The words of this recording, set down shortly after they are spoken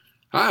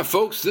Hi,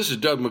 folks. This is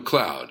Doug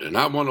McLeod, and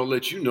I want to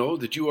let you know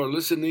that you are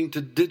listening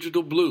to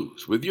Digital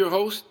Blues with your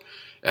host,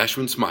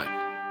 Ashwin Smythe.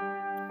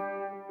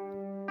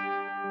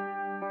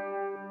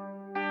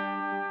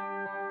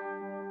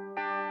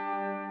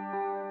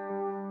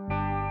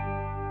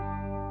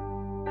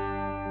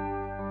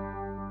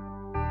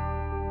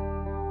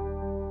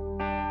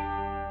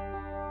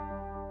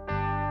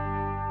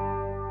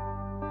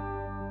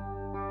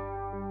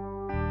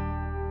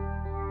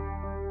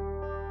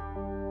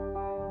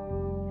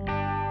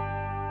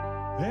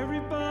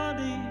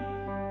 Everybody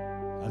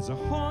has a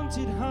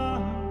haunted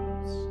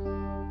house,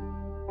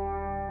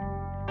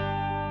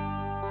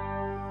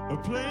 a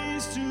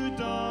place too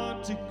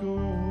dark to go.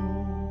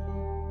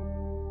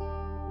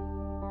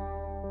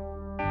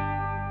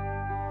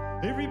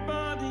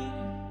 Everybody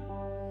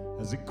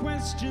has a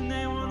question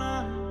they want to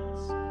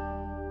ask.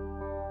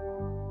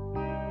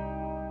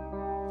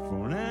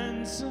 For an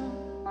answer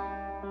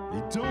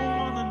they don't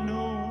want to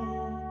know.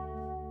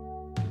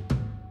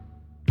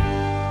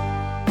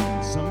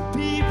 Some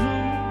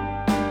people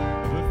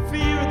have a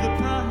fear of the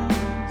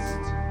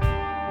past.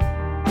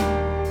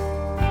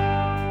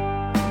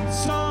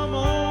 Some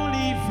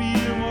only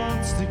fear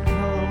wants to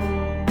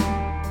come.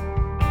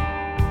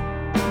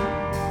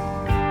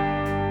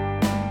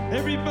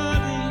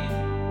 Everybody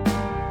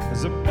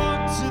has a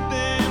box that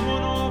they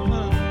won't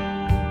open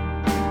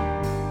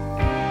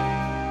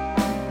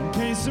in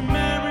case the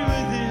memory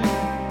with it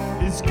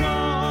is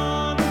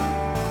gone.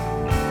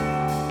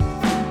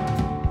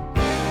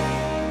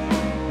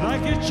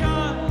 Like a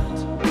child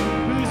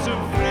who's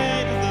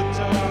afraid of the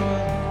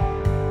dark,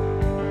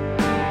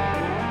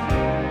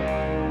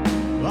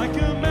 like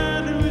a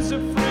man who's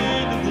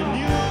afraid of the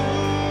new.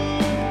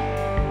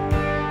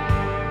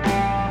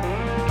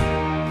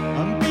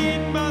 I'm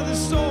beaten by the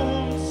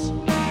storms,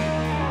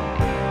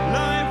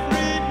 life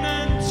written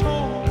and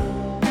torn.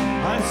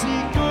 I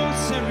see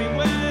ghosts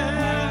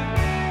everywhere,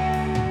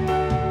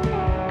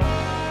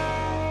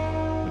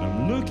 but I'm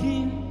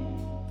looking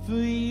for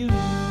you.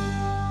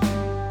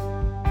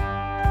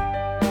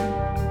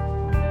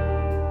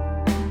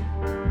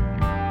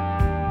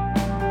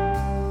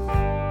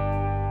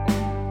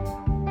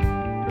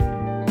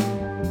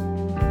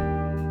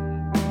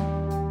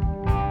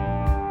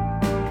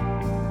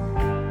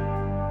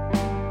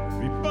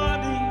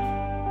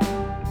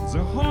 It's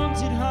a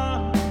haunted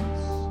house,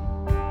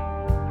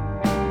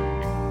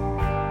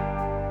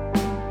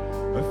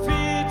 a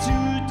fear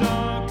too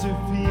dark to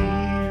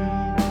feel.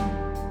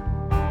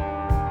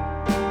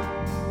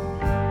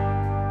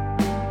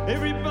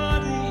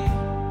 Everybody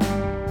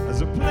has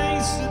a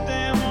place that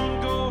they won't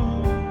go,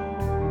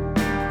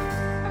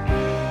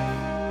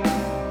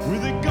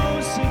 with a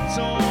ghost it's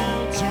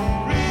all too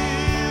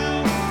real.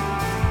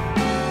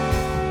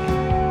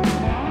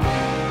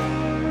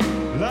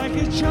 Like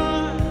a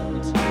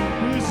child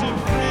who's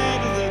afraid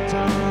of the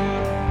dark,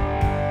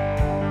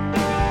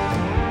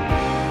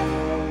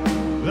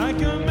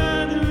 like a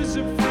man who's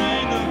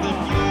afraid of the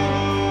new.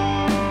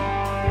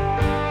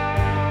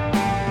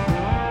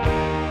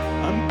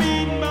 I'm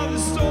beaten by the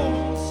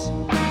storms,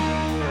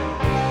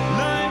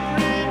 life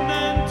written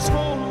and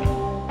torn.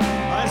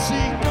 I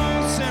see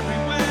ghosts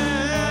everywhere,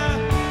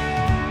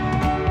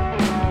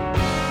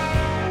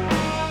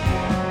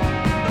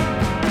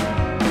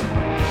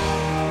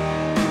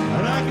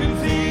 and I can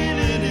feel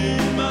it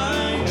in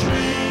my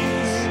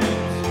dreams.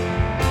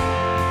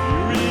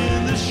 You're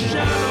in the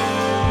shadow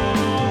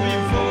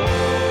before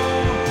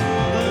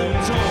the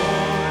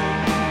dawn,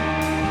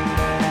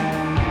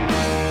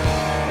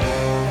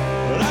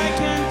 but I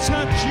can't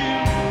touch you.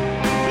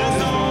 There's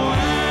no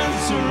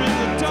answer in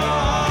the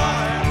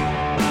dark.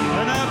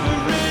 An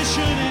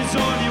apparition is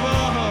all you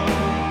are.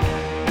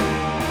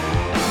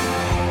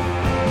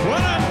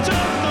 Well, I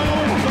don't know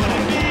what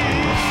it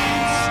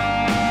means.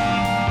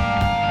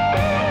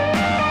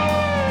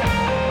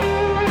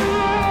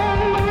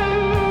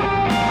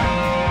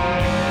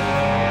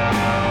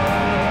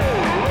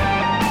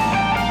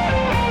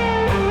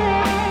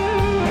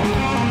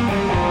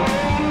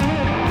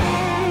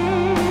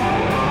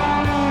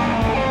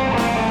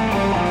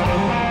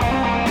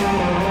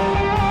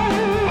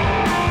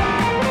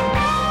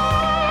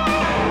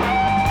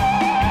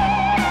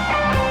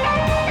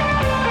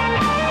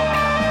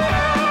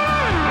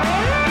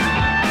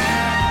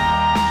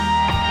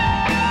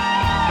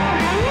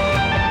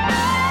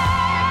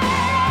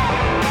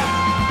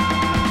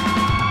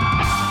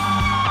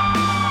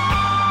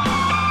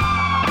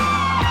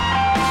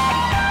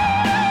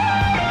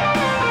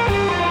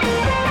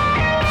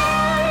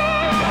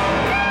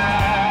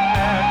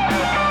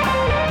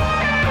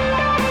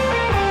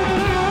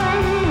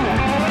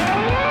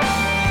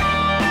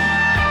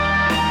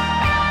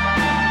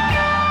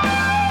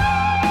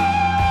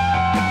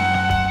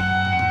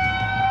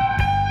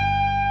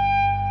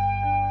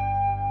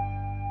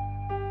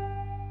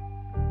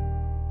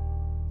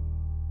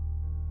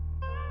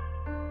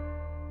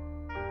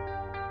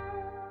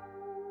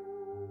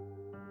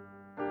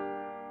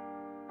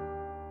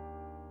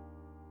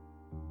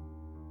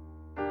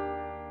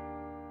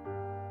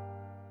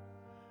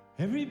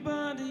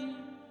 Everybody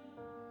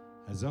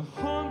as a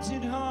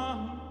haunted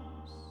house,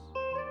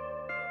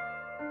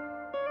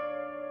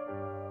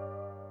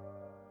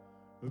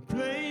 a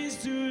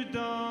place too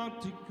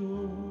dark to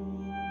go.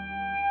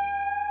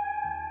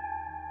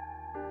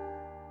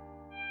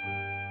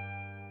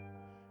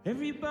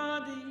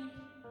 Everybody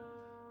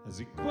has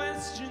a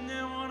question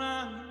they want to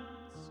ask.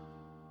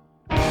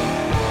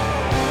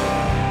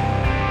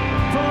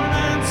 For an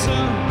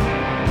answer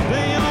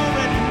they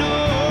already know.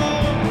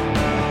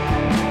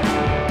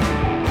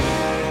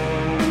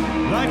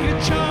 Like a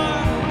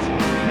child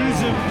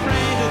who's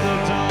afraid of the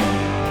dark.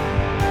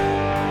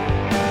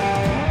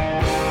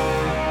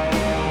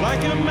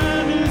 Like a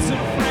man who's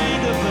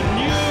afraid of the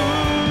new.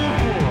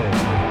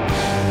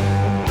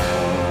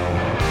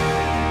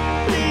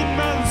 Beaten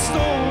by the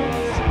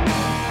storms,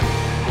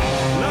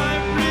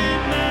 life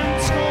written and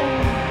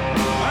torn.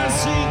 I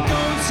see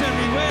ghosts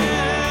everywhere.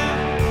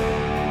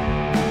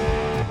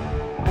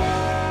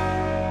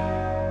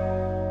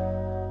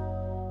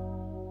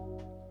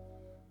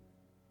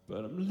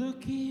 But I'm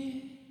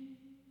looking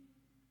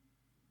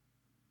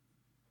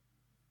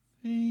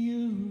for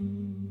you.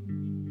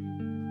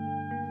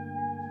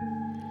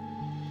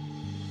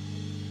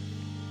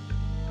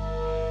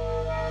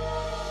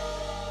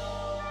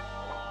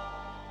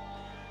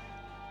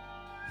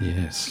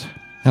 Yes.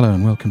 Hello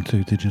and welcome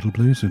to Digital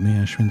Blues with me,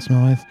 Ashwin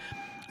Smythe.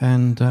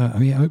 And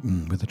we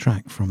open with a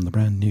track from the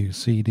brand new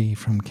CD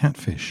from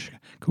Catfish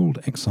called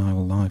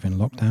Exile Live in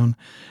Lockdown,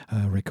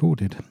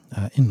 recorded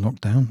in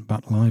lockdown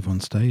but live on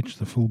stage,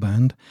 the full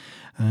band,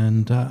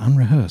 and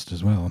unrehearsed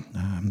as well.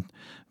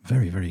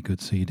 Very, very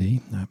good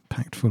CD,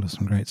 packed full of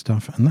some great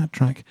stuff. And that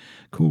track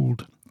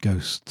called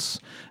Ghosts,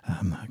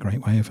 a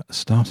great way of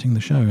starting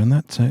the show, and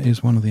that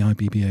is one of the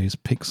IBBA's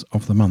picks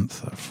of the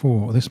month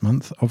for this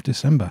month of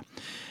December.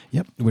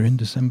 Yep, we're in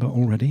December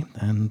already,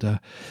 and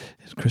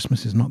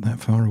Christmas is not that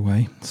far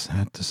away,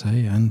 sad to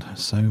say, and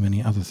so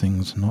many other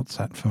things not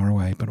that far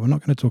away, but we're not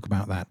going to talk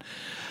about that.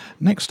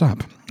 Next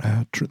up,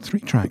 3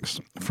 tracks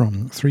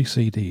from 3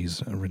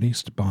 CDs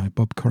released by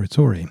Bob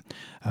Corritore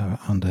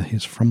under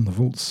his From the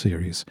Vaults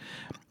series.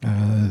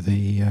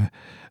 The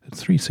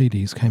 3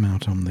 CDs came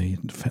out on the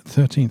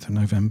 13th of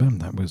November.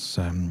 That was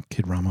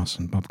Kid Ramos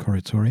and Bob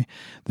Corritore.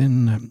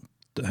 Then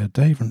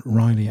Dave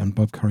Riley and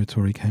Bob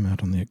Corritore came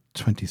out on the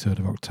 23rd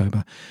of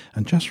October.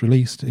 And just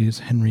released is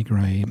Henry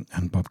Gray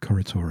and Bob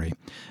Corritore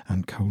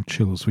and Cold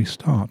Chills. We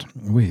start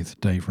with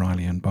Dave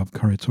Riley and Bob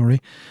Corritore,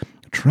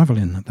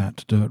 travelling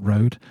that dirt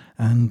road,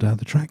 and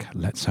the track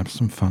Let's Have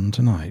Some Fun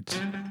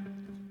Tonight.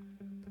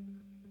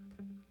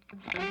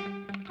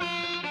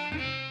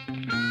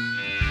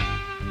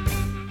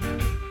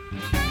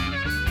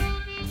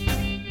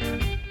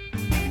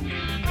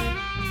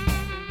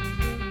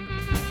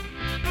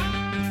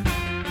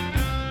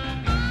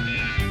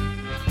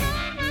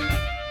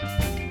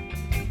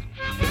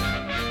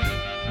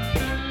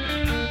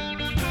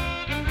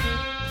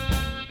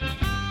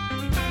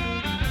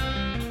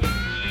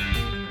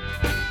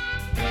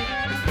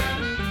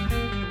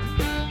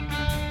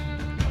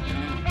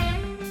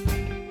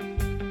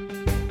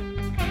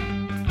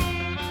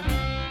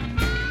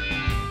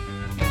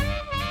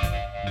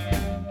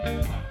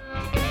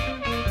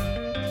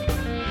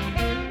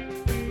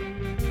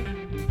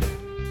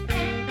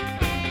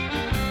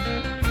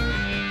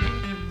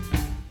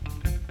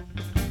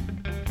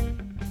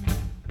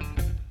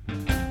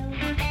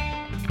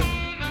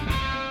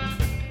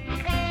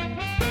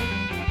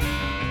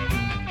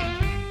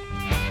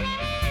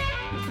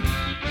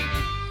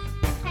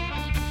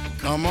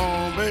 Come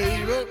on,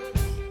 baby,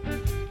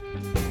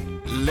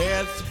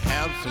 let's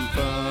have some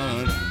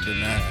fun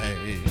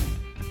tonight.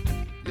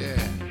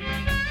 Yeah.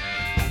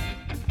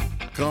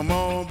 Come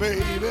on,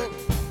 baby,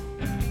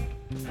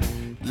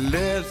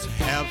 let's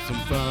have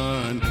some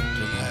fun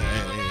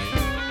tonight.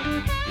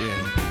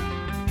 Yeah.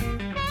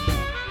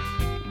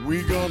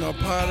 We gonna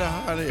party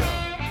hardy,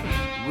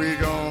 y'all. We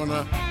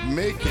gonna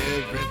make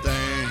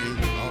everything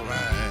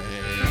alright.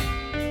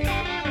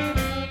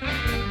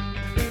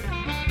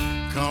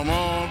 Come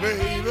on,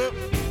 baby,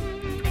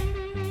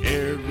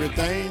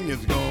 everything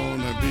is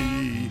gonna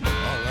be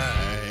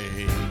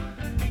alright.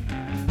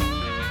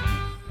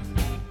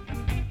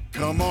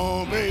 Come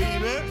on,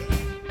 baby,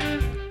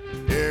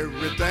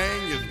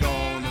 everything is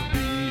gonna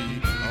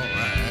be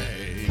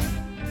alright.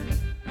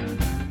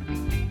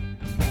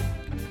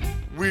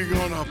 We're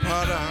gonna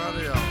party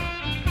hardy,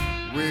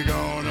 y'all. We're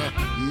gonna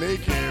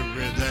make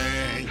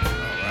everything alright.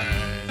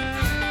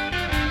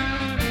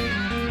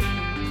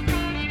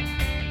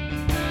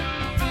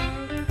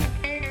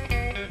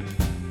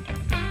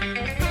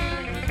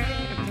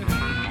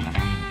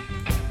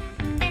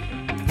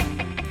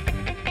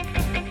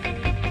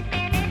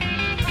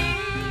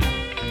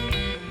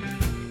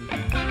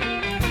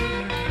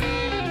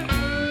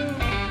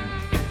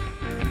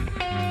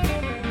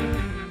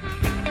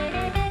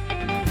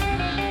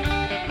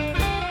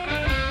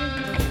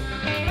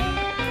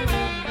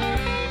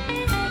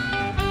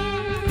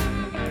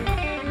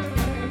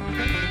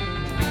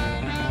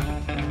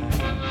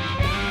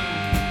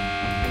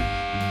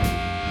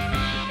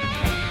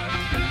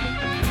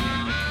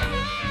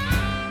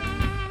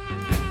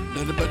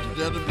 nothing but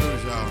the Delta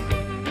Blues, y'all.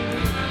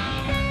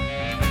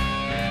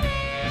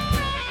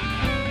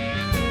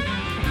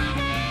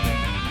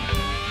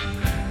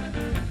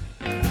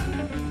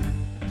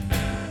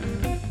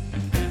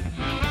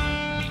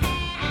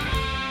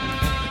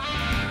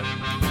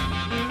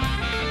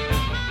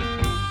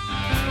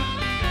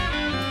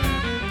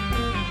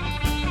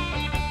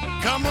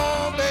 Come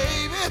on,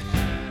 baby,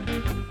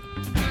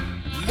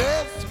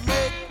 let's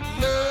make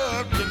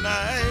love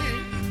tonight.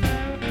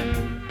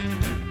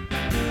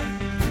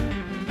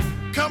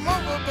 Come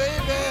over,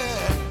 baby,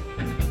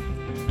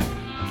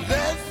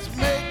 let's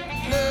make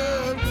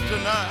love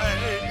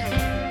tonight.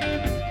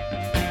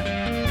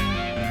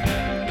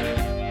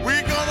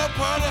 We're gonna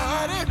party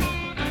hardy,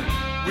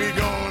 we're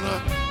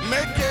gonna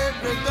make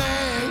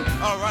everything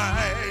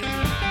alright.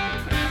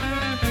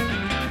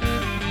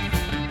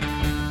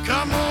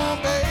 Come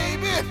on,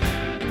 baby,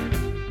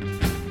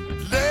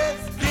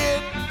 let's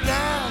get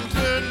down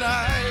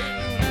tonight.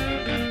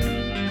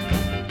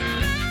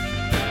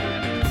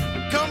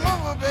 Come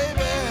over,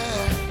 baby,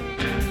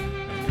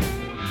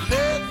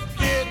 let's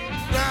get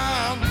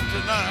down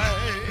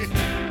tonight.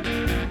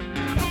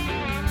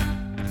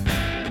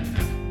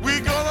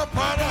 We're gonna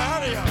party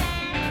hardy,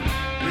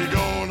 we're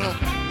gonna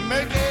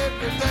make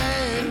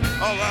everything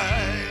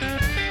alright.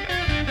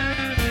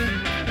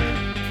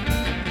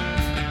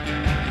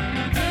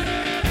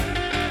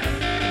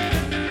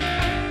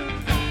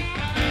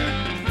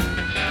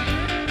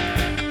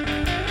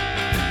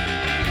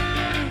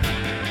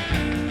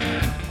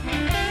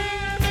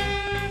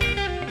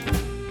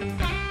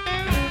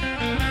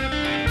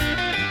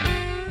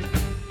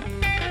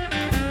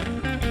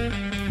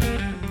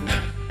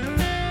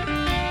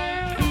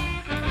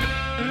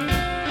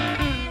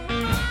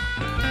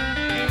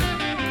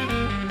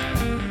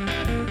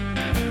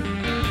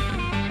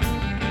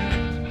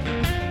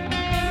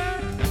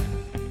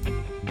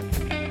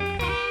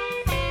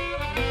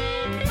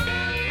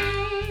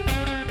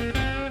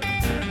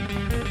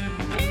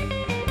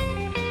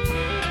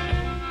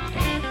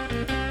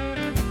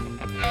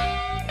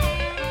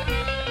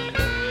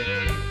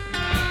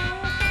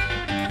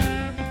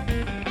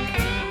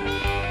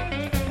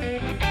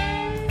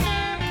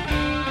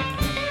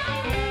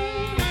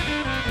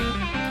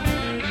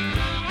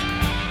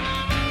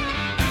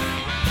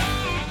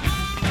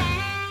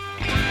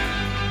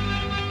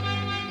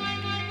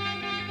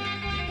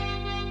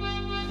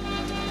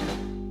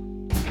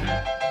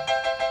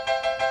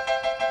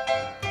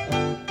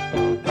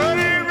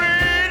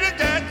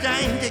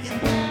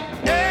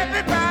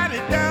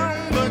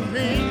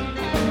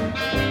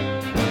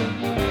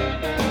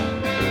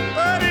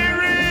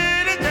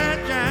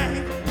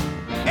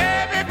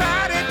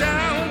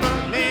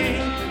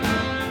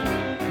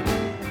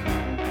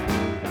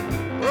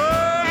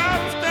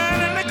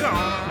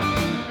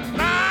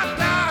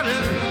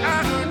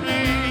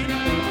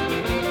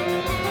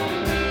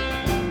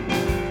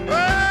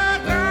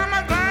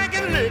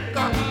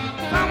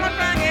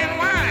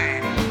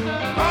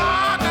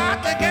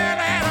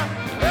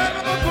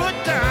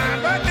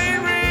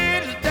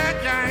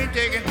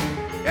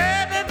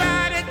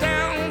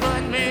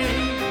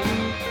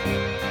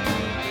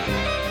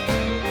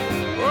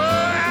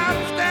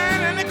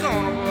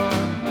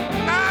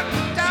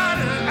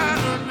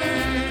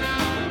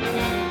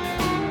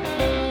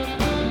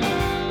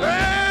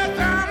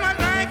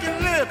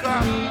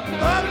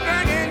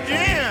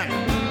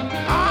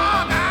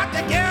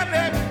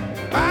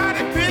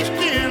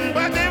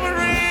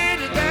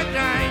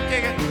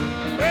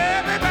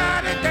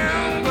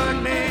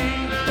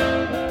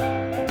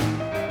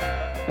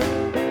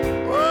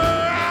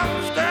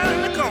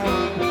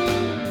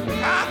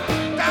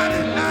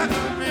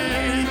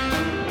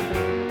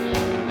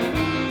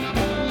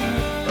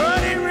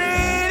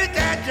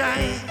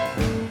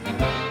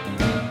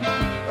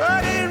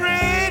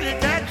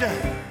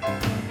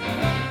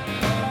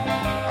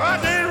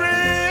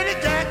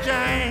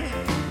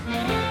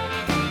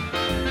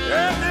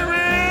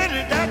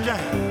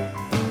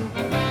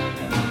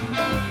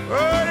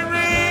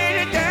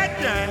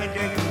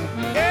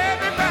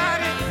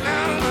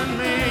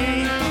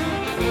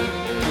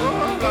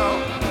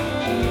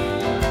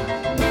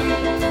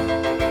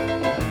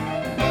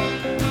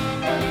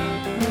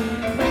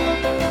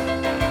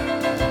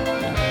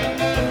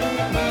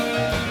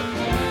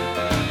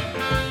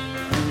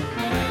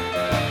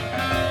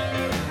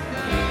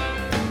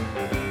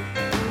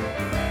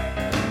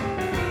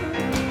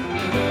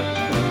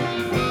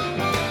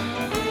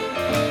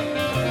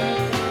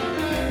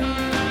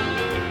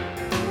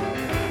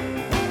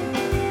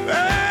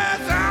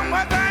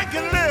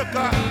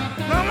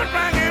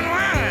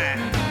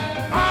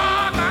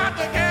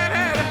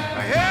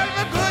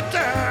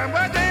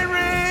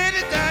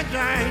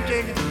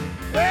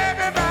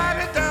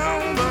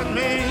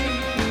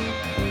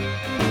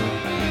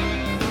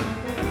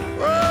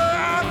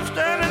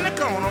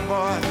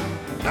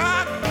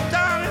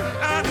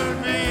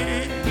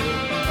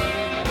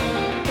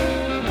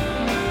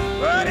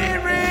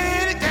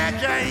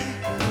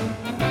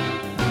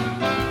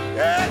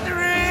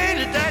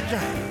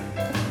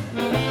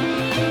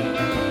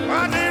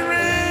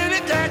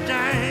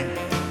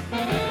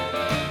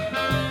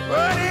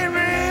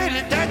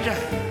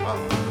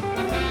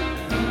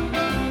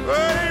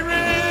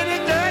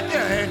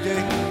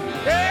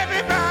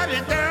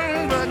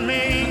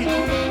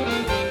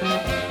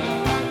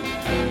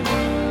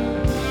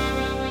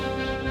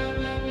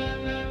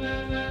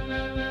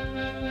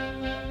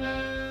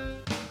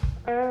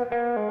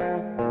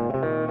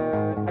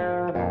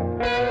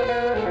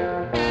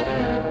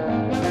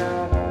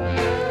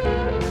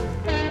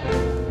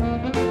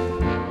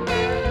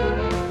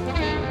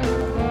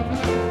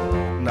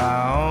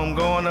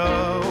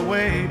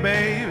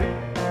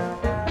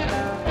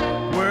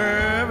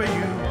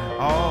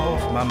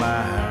 my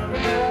mind.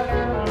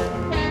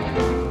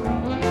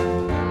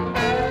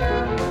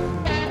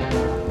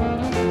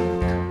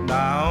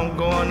 Now I'm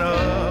going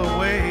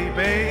away,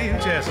 babe,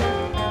 just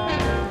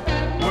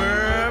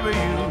wherever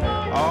you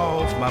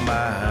off my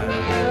mind.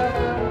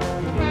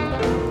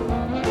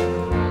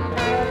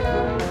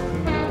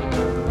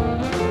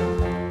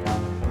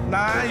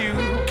 Now you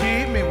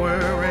keep me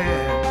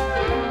worried,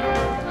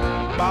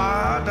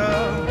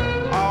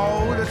 bothered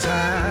all the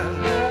time.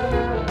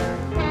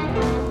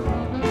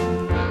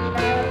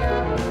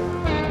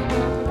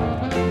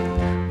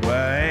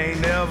 Well,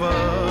 ain't never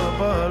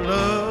but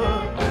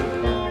love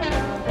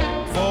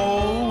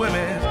for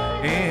women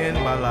in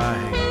my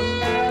life.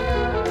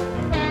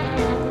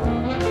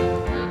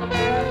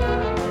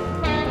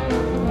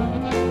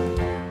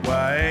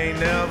 Well, ain't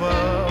never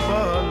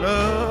but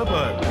love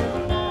but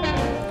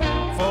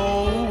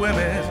for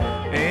women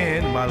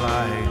in my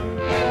life.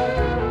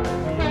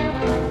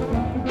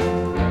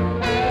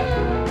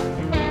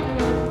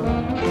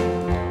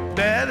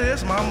 That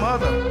is my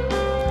mother,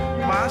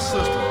 my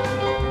sister,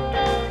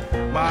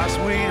 my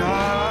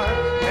sweetheart,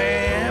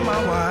 and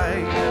my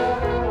wife.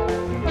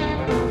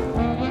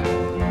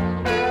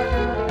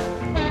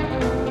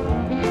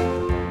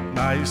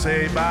 Now you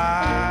say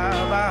bye,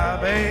 bye,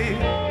 babe.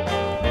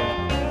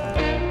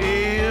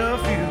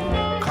 If you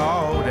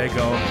call, they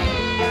go.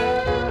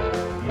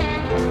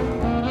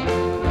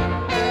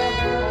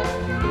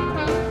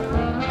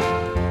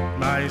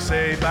 Now you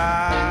say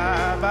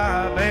bye,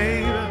 bye,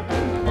 baby.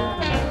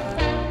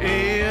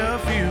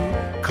 If you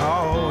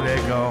call, they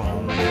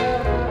gone.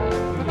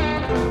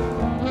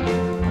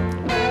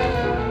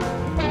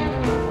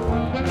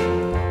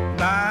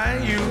 Now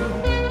you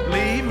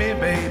leave me,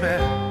 baby,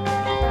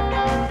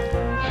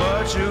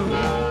 but you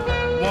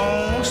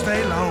won't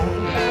stay long.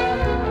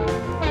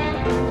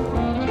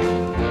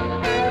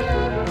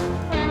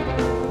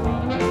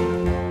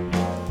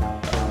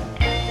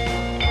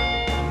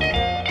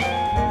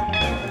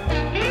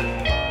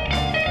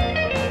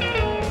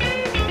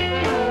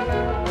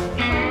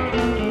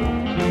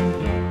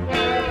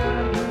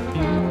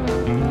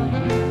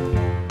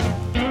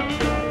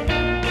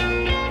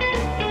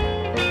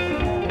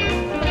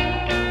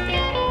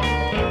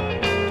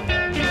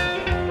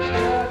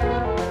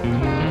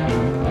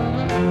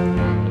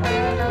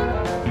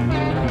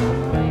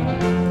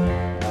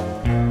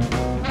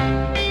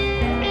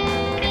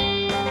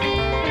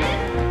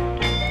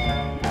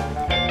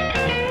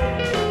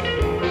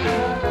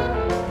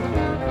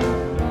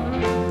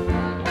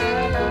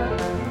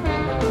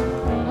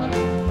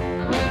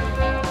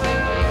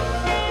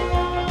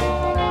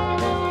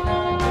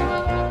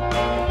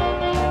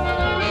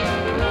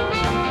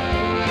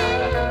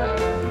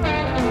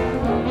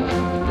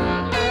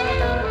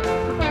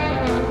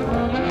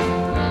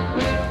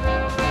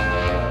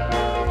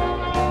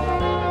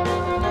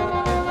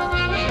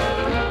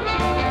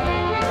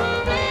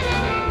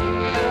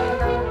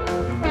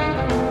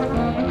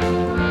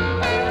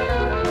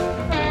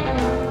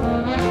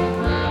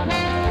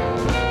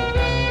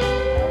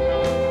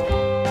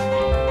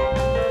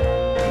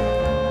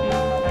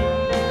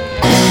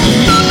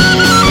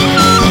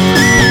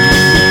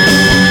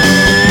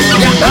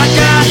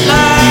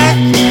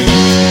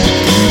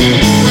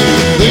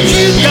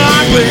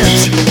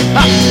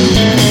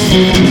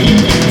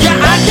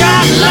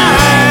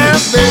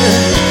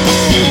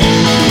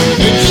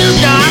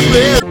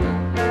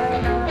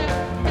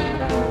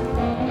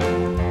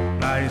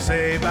 Now you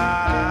say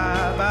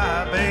bye,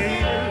 bye,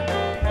 baby.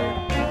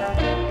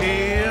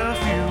 If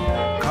you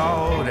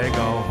call, they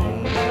go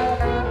home.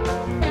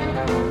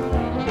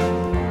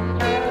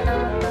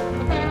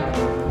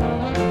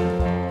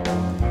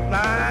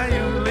 Now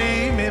you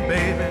leave me,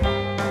 baby,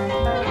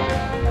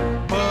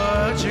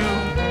 but you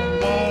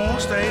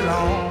won't stay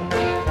long.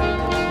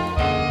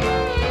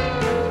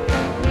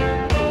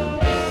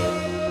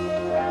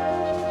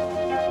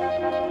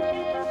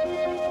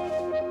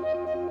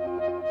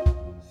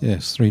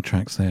 Yes, 3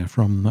 tracks there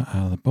from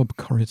the Bob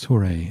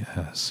Corritore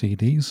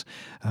CDs,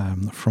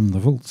 from the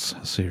Vaults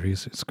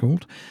series it's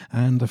called.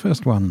 And the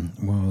first one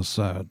was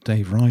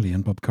Dave Riley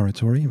and Bob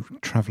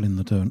Corritore, Travelling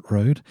the Dirt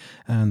Road,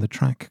 and the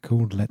track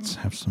called Let's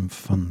Have Some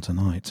Fun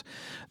Tonight.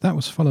 That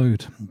was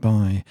followed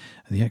by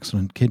the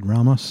excellent Kid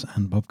Ramos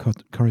and Bob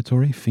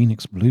Corritore,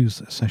 Phoenix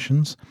Blues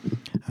Sessions.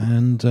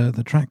 And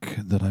the track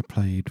that I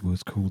played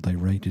was called They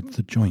Raided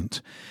the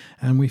Joint.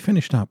 And we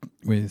finished up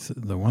with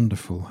the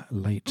wonderful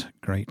late,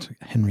 great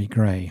Henry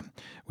Gray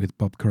with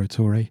Bob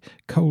Corritore.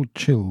 Cold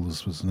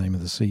Chills was the name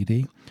of the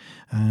CD,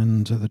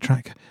 and the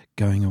track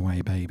Going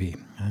Away Baby.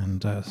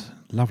 And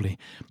lovely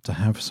to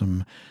have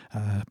some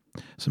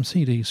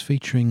CDs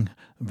featuring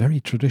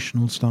very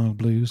traditional style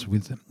blues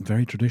with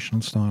very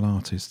traditional style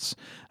artists,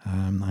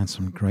 and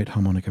some great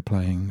harmonica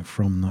playing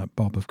from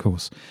Bob, of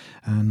course.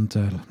 And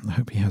I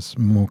hope he has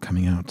more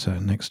coming out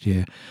next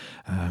year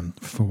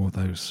for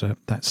those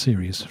that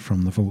series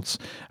from the Vaults.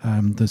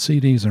 The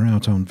CDs are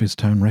out on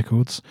Viztone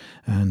Records,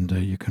 and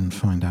you can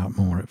find out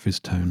more at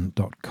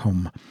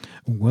viztone.com.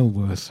 Well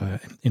worth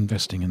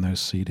investing in those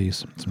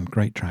CDs. Some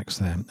great tracks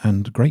there,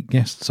 and great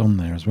guests on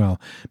there as well.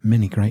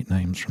 Many great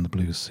names from the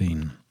blues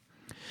scene.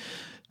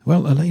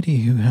 Well, a lady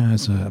who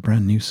has a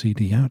brand new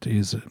CD out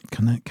is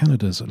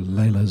Canada's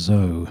Layla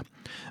Zoe.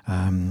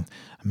 I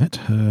met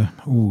her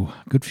a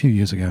good few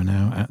years ago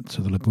now at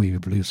the La Bouille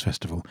Blues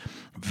Festival.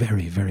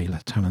 Very, very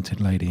talented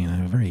lady,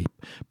 a very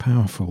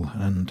powerful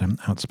and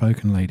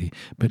outspoken lady,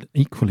 but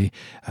equally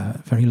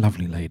very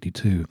lovely lady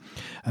too.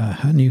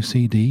 Her new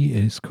CD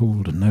is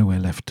called Nowhere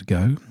Left to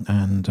Go,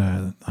 and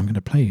I'm going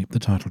to play the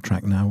title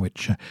track now,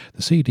 which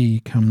the CD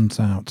comes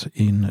out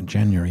in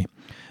January.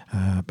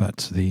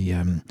 But the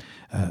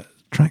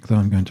track that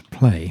I'm going to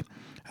play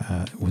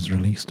was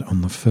released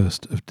on the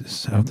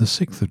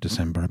 6th of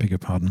December, I beg your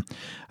pardon,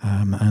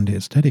 and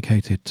it's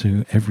dedicated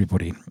to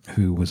everybody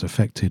who was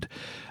affected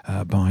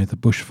by the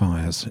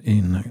bushfires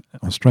in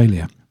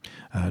Australia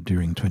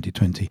during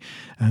 2020.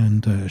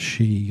 And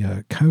she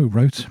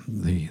co-wrote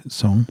the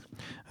song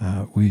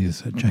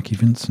with Jackie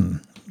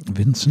Vinson,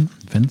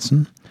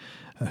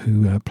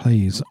 who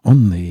plays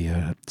on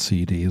the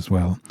CD as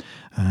well,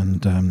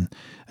 and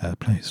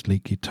plays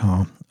lead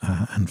guitar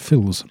and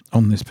fills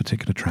on this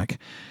particular track.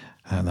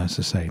 That's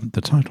to say, the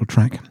title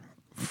track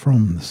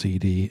from the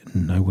CD,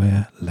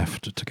 Nowhere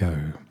Left to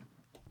Go.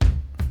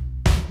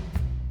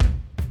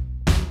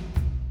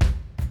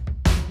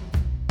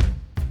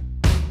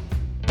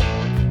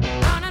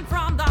 Running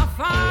from the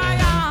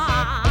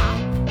fire,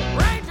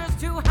 rage is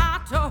too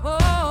hot to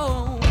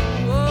hold.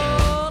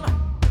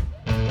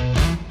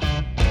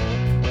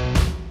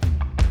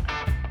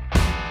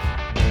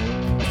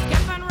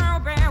 Skipping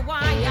ruby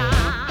wire,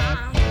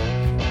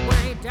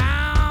 way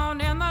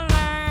down in the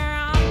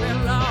land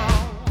below.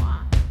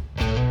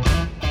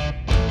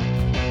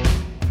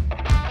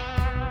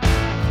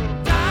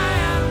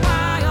 Dying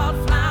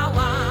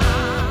wildflowers,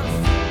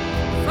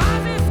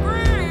 fuzzy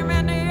scream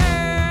in the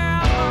afterglow.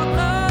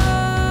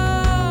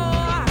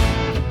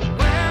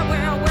 Where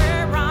will we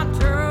run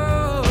to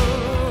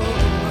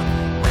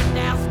when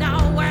there's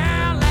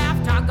nowhere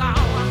left to go?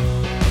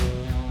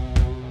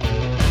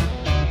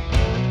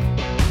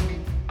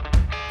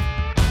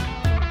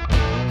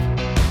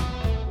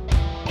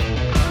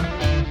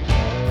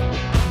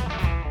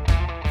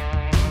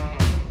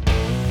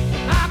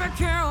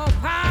 Barbecue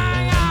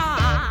fire,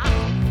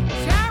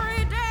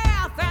 cherry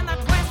death and the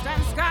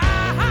twisting sky.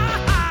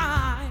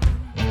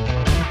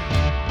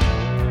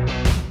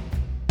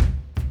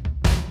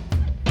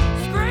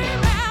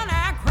 Screaming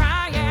and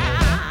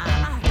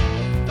crying,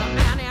 the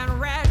man in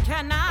red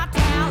cannot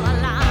tell a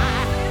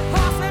lie.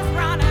 Horses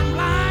running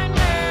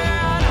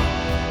blinded,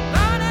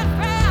 burning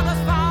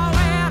feathers fall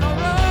in a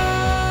row.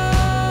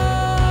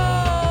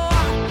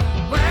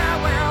 Where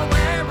will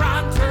we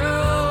run to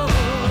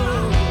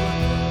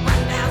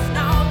when there's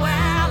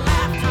nowhere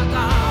left to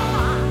go?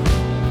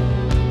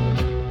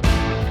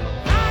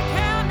 I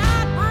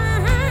cannot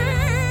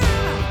breathe,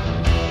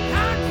 I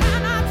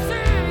cannot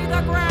see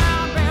the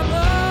ground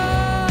below.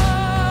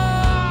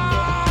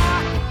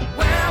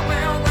 Where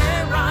will we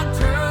run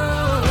to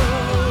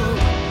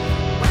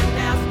when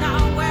there's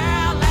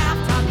nowhere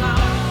left to go?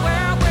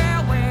 Where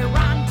will we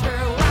run to,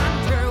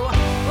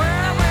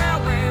 Where will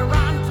we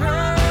run to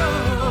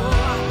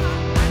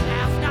when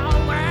there's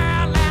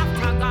nowhere left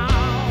to go?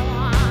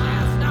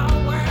 There's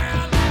nowhere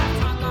left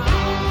to go.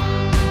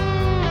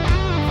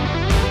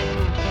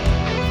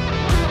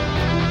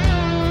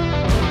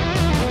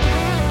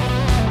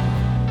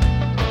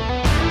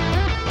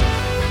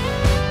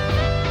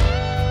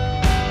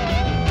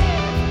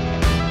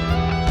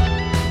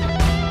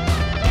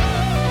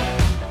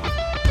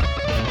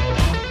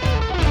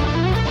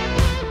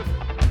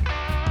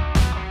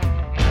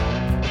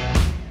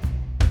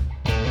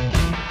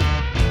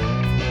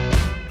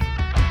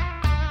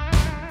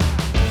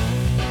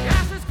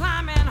 Gas is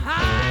climbing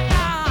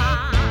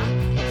higher,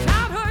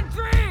 childhood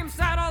dreams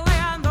settle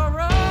in the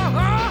road.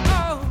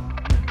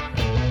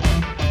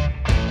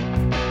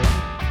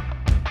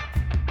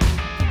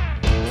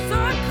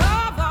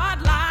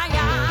 Sun-covered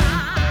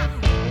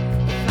lion,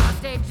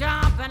 thirsty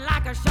jumping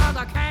like a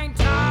sugarcane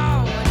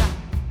toad.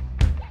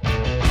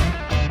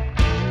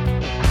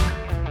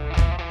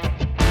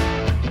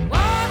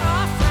 What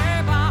a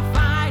saber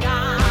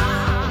fighter,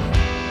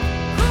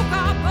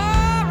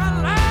 kookaburra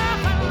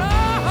laughing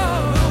low.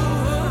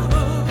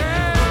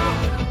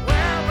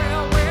 Where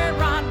will we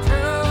run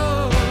to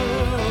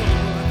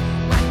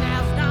when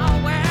there's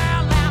nowhere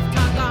left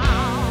to go?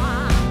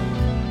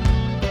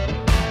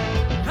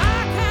 I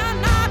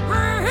cannot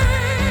breathe,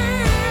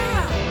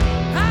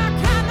 I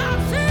cannot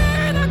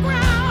see the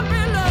ground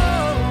below.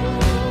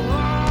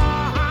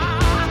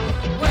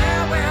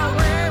 Where will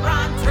we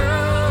run to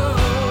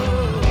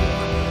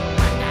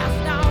when there's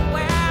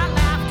nowhere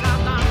left to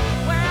go?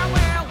 Where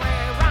will we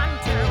run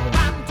to,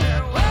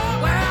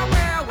 Where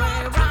will we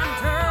run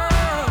to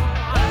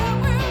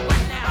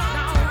when there's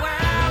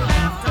nowhere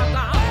left to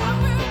go?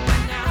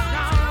 When there's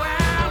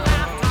nowhere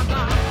left to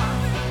go?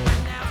 When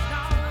there's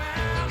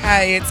nowhere.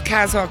 Hi, it's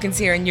Kaz Hawkins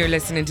here, and you're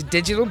listening to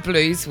Digital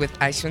Blues with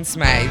Aisling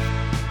Smythe.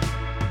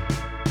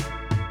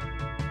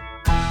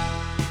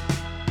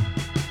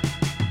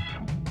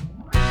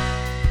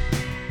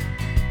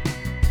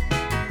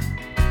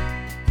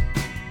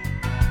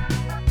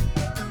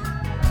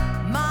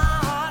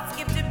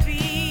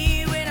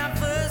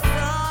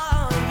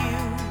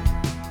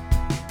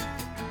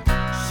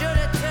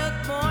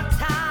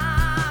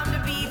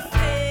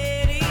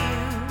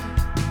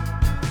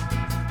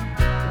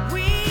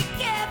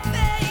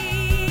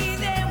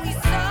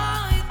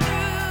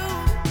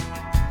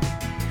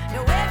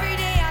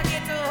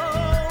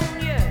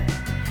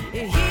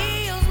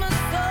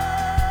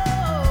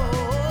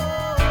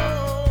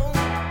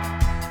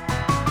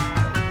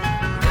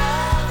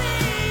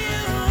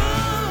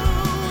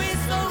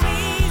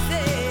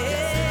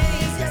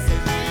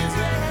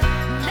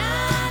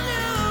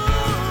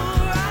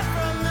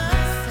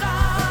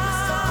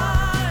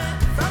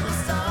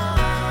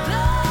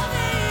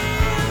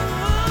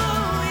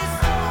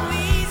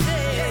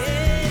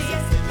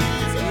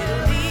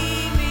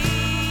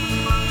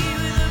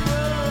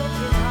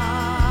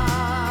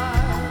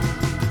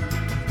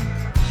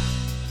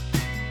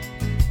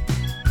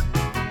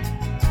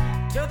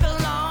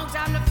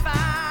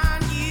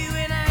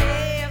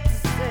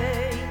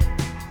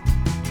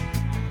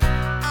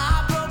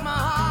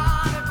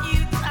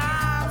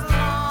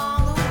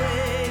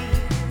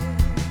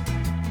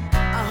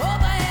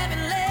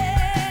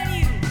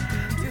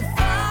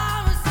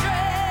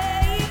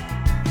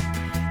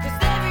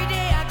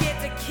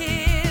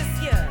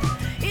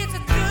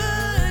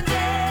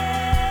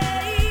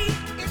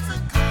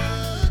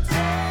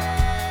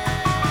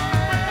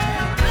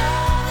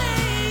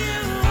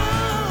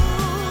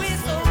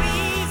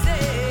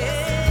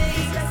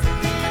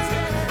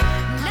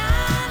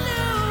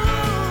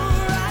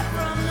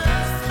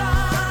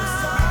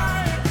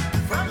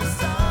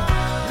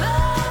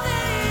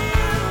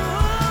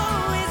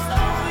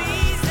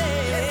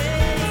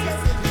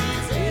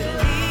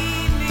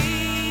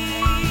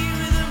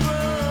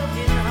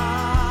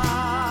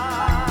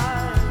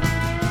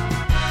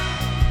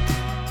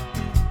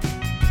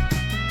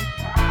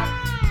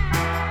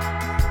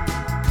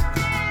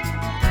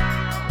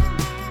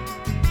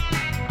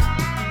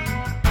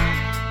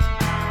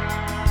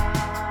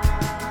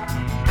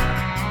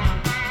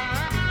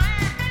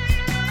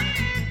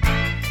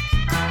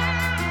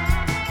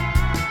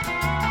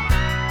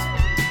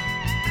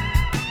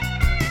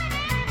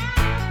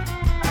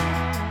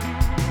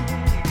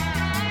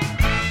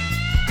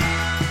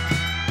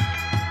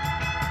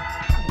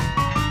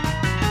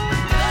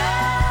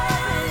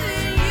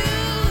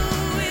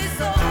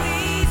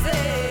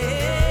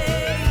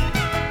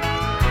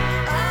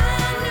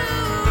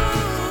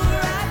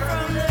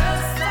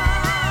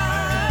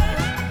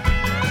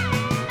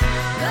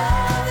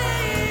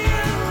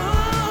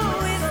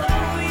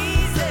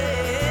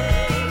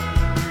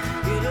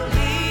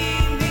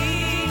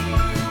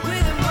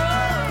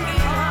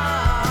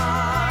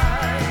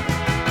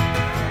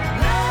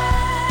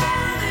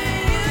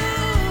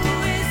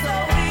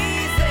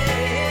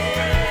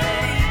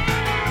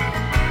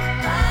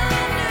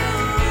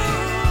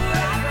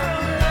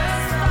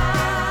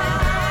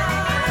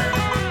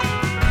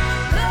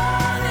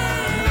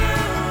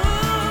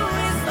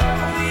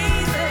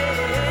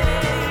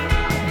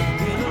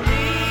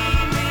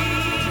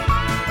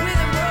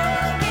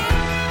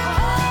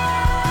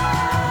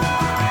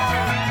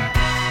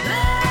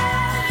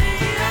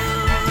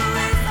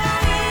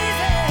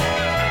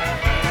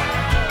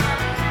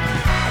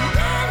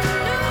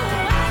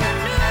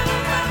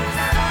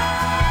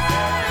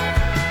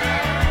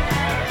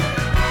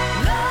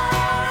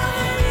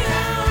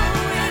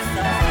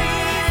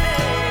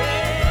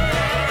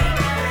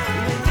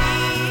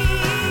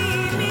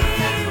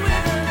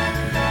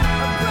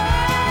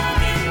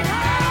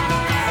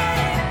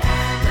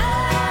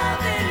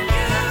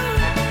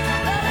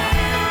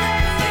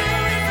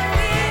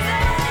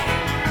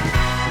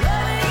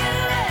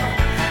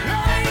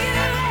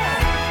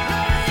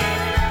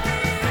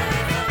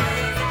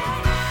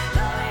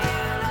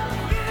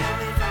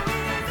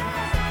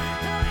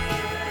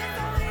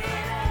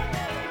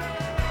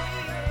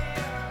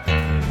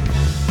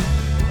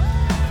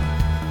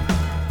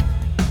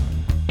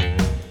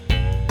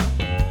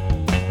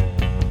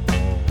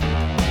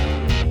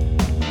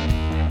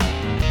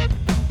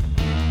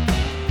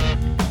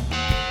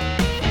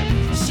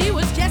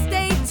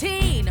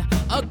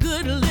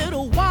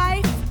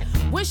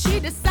 when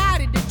she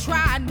decided to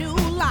try a new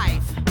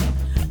life.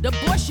 The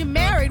boy she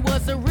married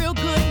was a real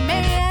good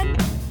man,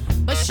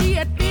 but she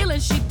had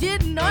feelings she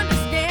didn't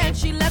understand.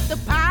 She left a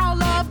pile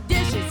of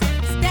dishes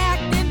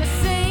stacked in the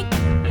sink.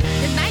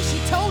 The night she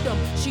told him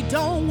she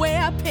don't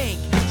wear pink.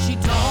 She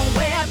don't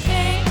wear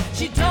pink.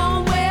 She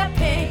don't wear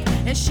pink.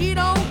 And she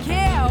don't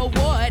care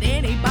what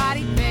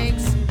anybody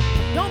thinks.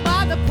 Don't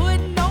bother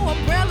putting no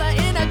umbrella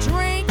in a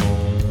drink.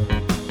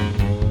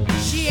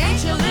 She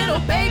ain't your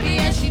little baby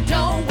and she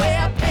don't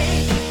wear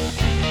pink.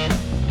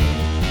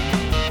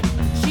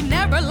 She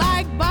never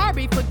liked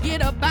Barbie,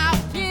 forget about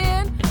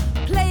Ken.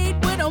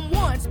 Played with him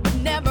once but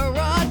never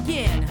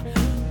again.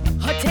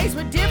 Her tastes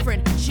were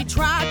different, she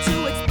tried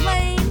to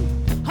explain.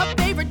 Her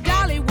favorite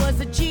dolly was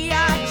a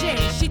G.I.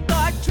 Jane. She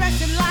thought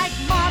dressing like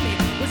mommy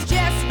was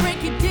just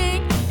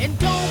rinky-dink. And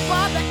don't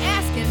bother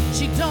asking,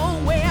 she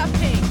don't wear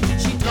pink.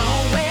 She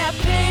don't wear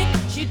pink,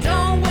 she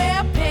don't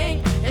wear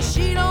pink. And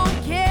she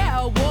don't care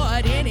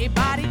what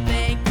anybody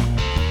think.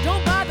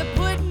 Don't bother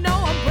putting no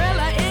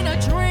umbrella in a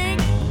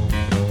drink.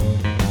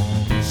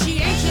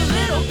 She ain't your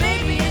little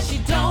baby and she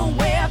don't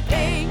wear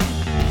pink.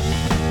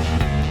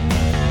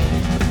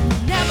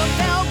 Never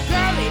felt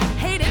girly,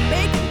 hated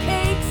baking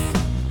cakes.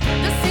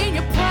 The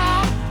senior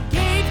prom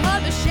gave her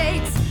the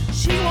shakes.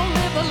 She won't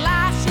live a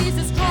lie, she's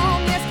as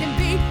strong as can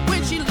be.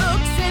 When she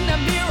looks in the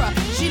mirror,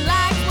 she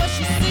likes what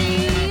she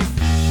sees.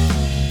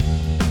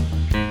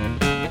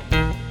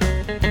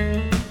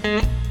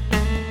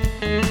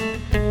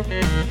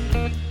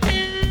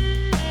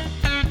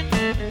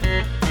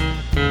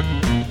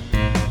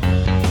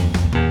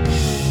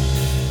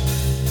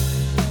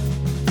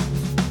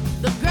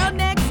 The girl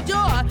next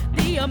door,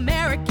 the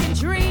American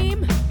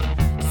dream.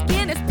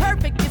 Skin is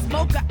perfect as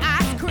mocha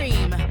ice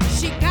cream.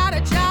 She got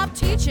a job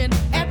teaching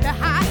at the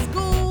high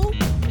school.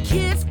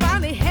 Kids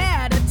finally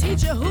had a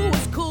teacher who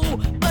was cool,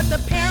 but the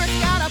parents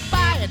got her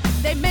fired.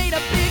 They made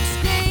a big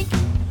stink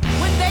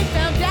when they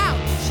found out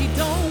she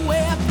don't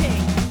wear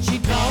pink. She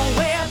don't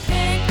wear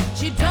pink.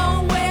 She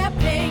don't wear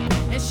pink,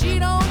 and she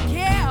don't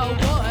care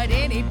what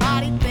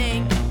anybody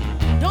think.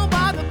 Don't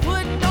bother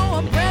putting no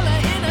umbrella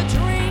in a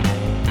drink.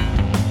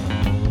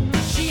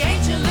 She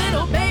ain't your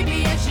little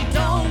baby, and she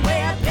don't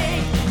wear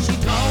pink. She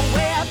don't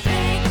wear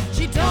pink.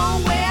 She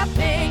don't wear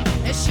pink,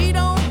 and she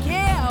don't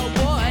care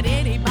what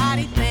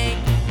anybody think.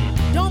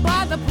 Don't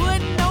bother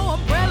putting no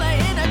umbrella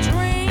in a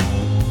drink.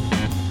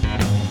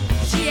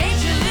 She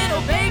ain't your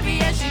little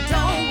baby, and she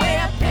don't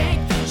wear pink.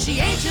 She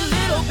ain't your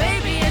little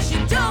baby, and she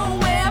don't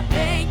wear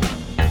pink.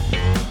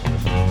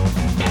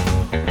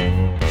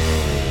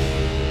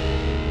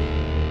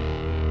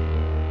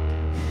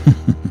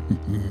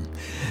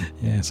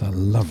 Yes, I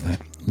love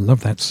that.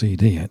 Love that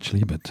CD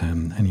actually, but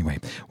anyway,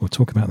 we'll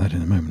talk about that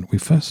in a moment.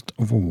 First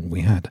of all,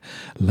 we had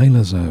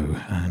Layla Zoe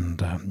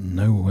and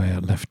Nowhere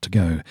Left to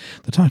Go,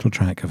 the title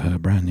track of her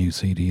brand new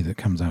CD that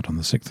comes out on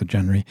the 6th of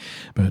January,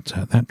 but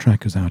that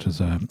track is out as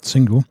a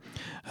single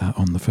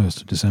on the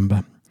 1st of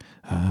December.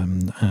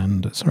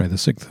 And sorry, the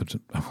 6th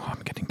of... Oh,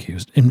 I'm getting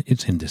confused.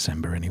 It's in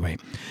December anyway.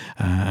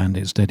 And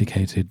it's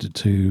dedicated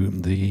to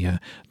the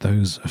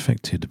those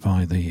affected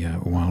by the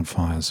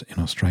wildfires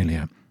in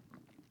Australia.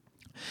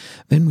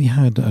 Then we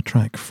had a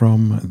track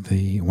from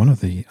one of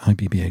the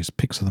IBBA's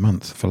picks of the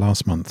month for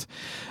last month,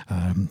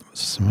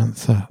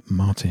 Samantha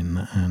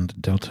Martin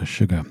and Delta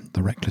Sugar,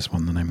 The Reckless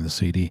One, the name of the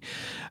CD.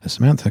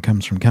 Samantha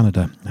comes from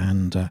Canada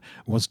and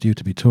was due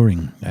to be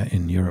touring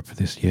in Europe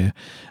this year,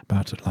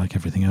 but like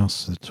everything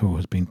else, the tour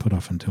has been put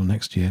off until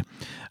next year.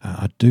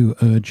 I do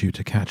urge you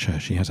to catch her.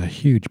 She has a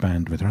huge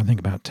band with her, I think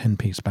about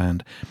 10-piece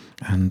band,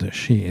 and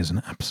she is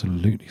an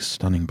absolutely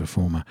stunning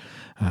performer.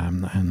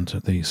 And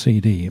the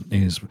CD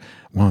is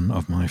one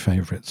of my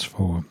favourites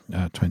for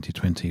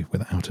 2020,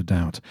 without a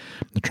doubt.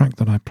 The track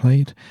that I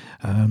played,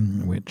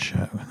 which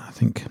I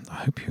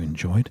hope you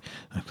enjoyed,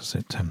 like I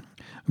said,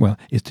 well,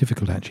 it's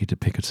difficult actually to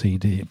pick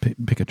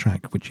a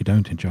track which you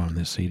don't enjoy on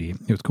this CD.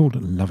 It was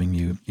called Loving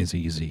You Is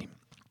Easy.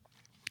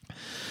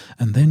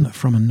 And then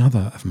from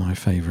another of my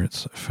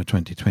favourites for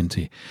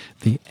 2020,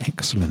 the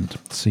excellent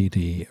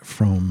CD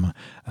from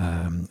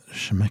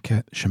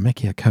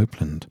Shemekia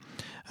Copeland.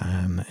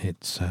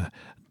 It's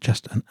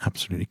just an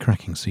absolutely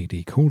cracking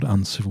CD called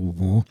Uncivil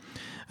War,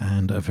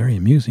 and a very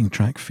amusing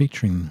track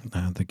featuring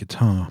the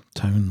guitar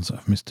tones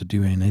of Mr.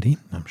 Duane Eddy.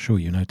 I'm sure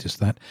you noticed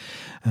that.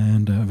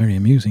 And a very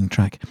amusing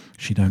track,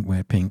 She Don't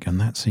Wear Pink, and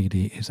that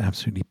CD is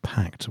absolutely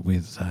packed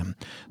with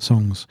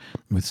songs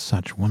with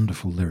such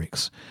wonderful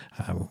lyrics.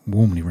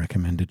 Warmly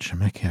recommended,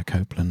 Shemekia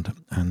Copeland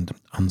and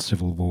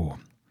Uncivil War.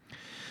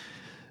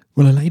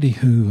 Well, a lady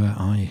who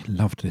I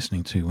loved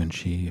listening to when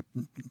she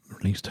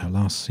released her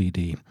last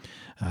CD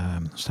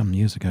some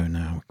years ago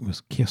now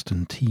was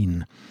Kirsten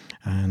Teen,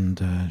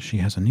 and she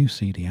has a new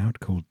CD out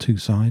called Two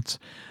Sides,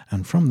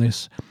 and from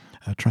this,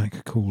 a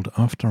track called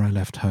After I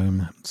Left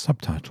Home,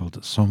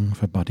 subtitled Song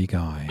for Buddy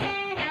Guy.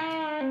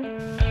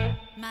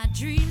 My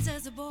dreams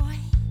as a boy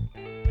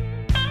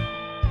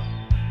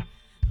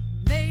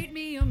made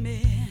me a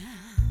man.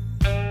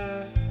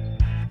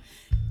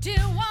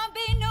 Didn't want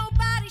to be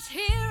nobody's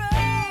hero,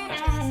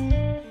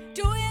 just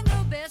doing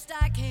the best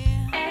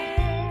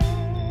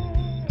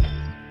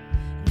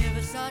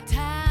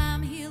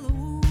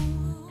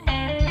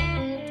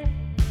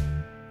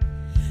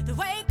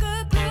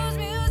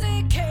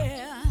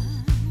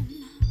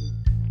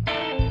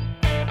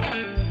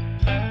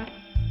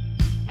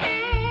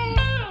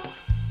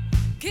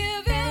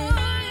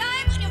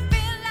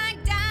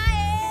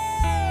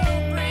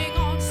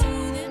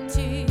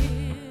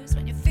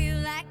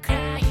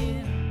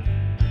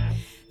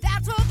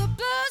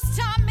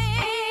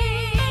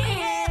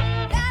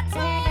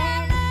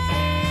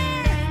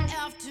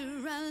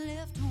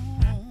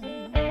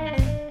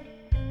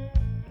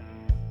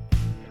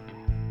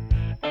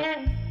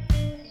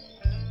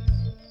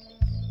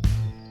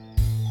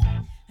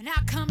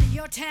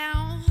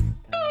town.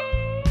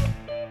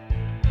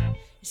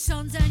 Your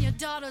sons and your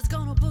daughters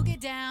gonna boogie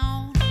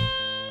down.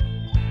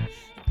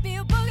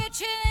 Feel boogie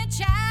chillin'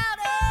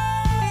 chowder,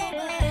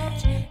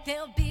 but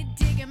they'll be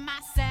digging my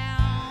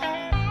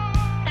sound.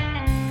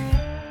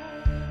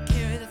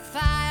 Carry the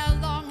fire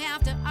long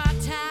after our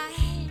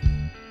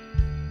time,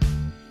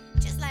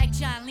 just like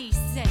John Lee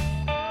said.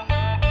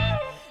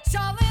 It's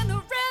all in the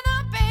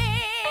rhythm,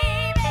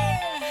 baby.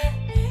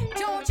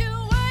 Don't you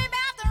worry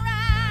about the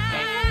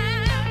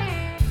rhyme.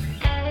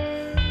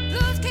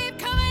 Blues keep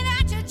coming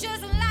at you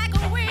just like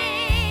a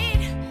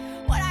weed.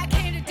 What I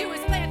came to do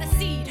is plant the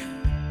seed.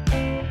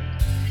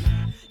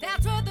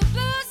 That's what the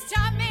blues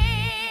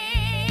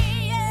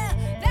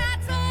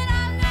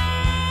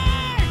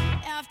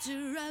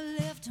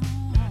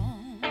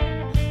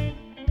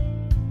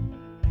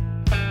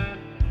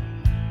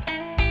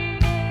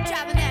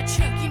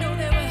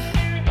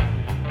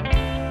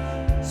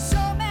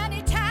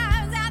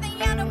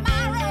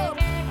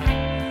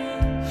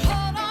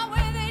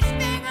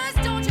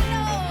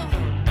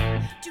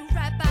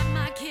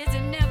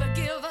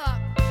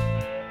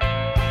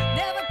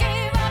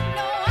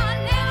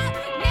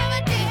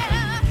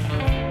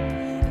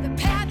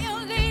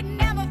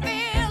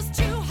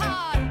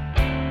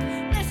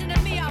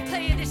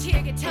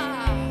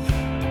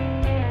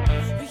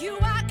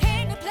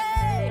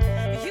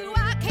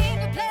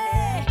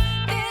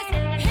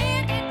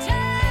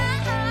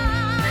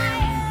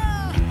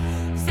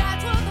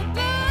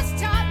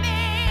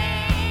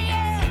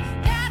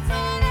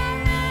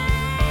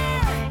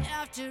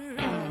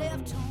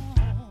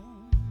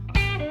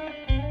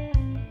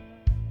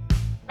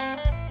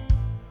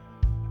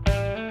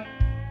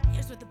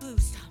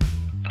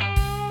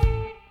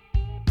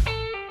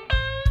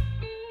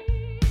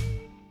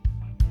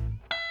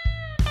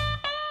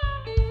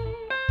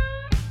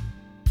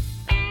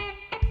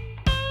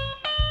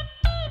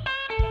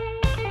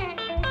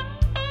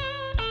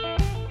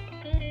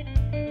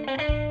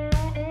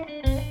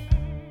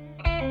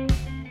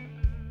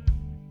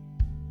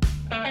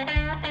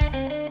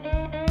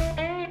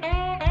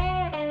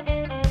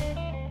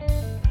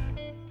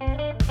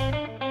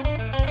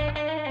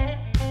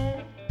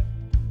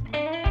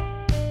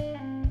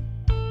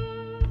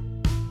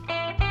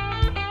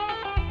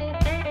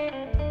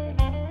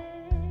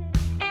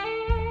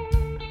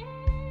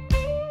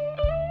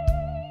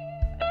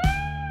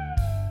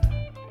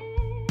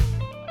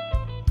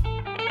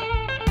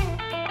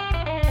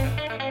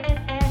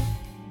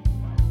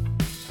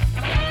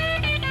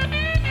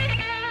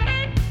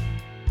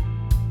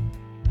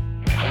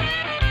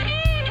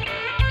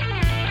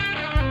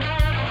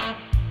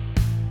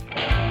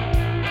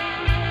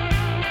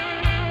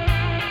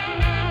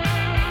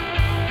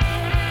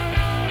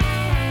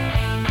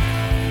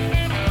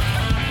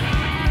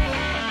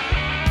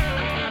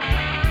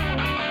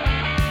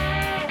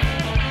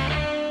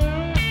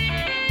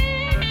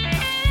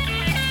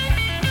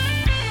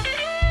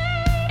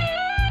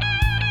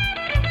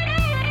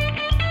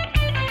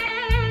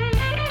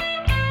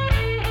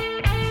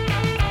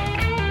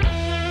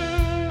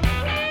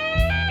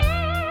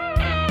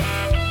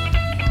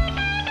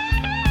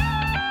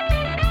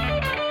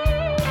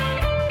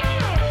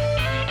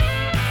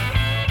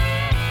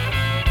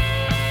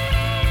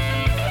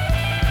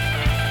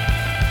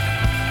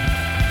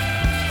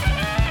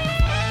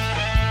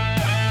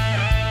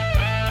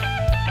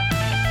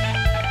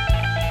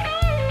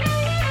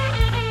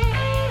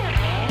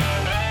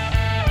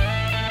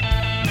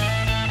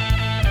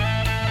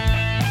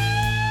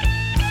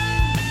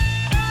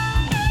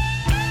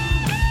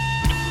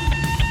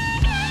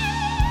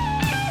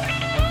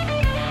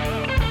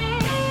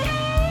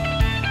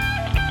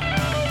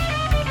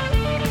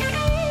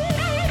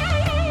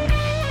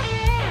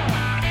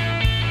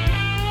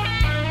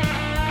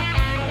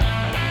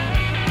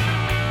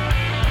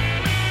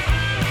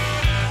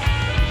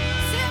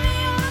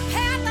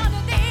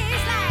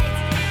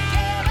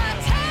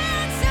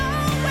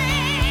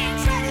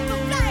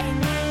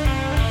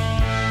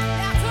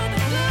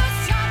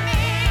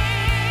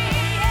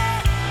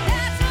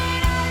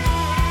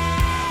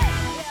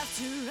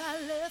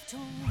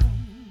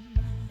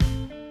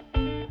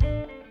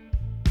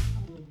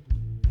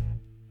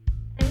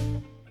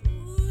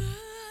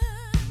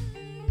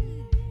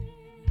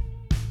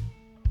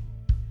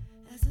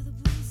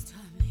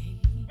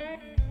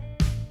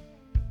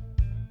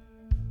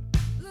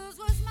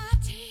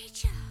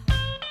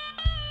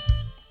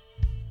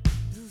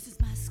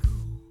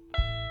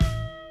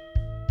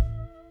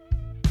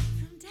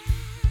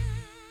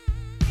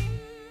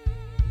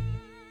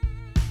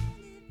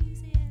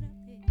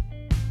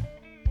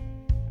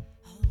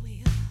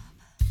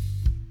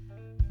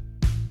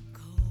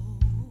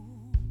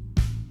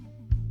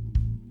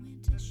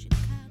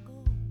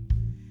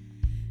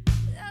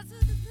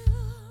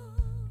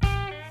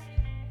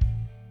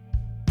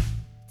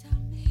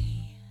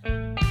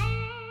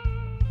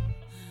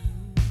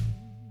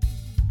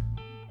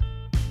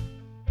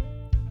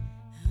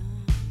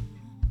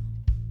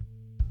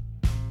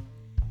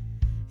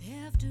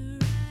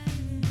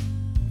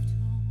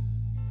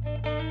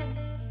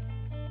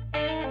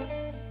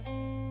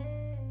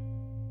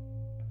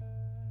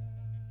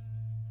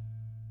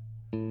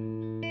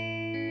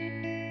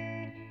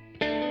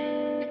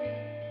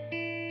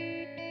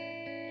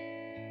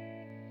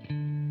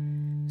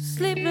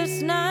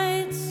sleepless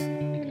nights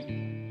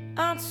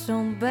aren't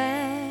so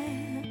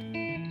bad.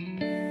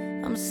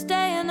 I'm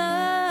staying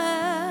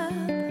up,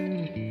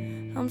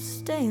 I'm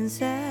staying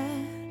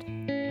sad.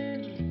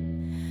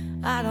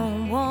 I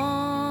don't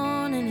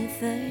want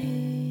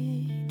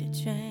anything to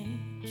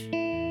change.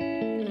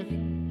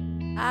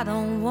 I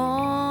don't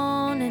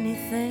want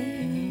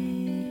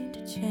anything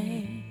to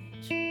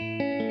change.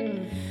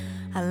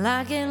 I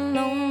like it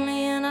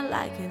lonely and I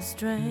like it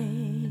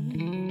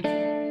strange.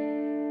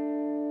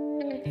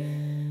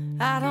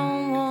 I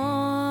don't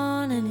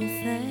want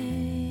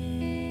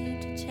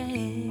anything to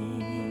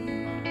change.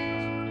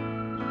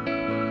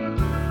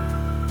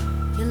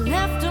 You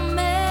left a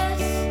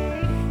mess,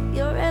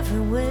 you're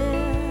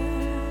everywhere,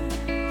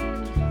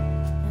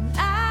 and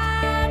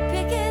I'd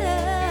pick it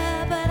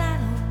up, but I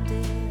don't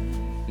dare.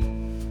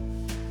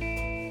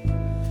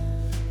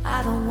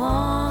 I don't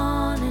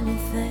want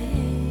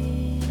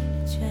anything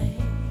to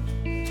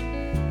change.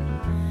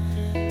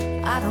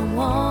 I don't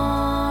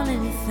want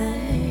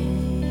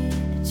anything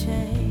to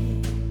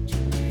change.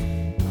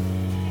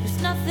 There's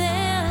nothing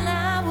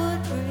I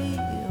would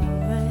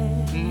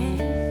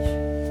rearrange.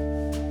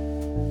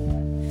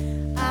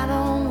 I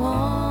don't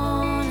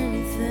want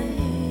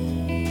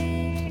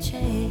anything to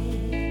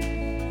change.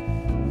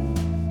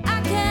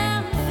 I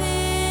can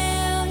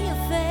feel you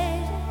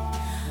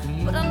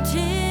fading, but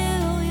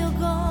until you're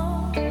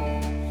gone,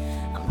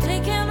 I'm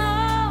taking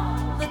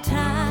all the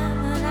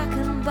time that I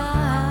can buy.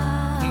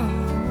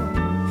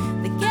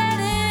 The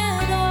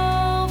getting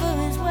over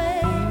is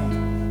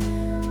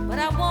waiting, but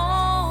I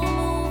won't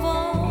move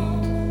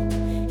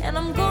on, and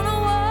I'm gonna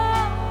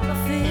wanna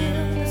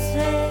feel the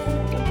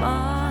same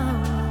tomorrow.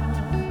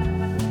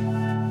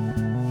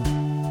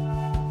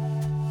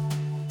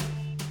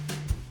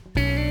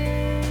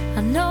 I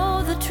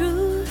know the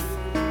truth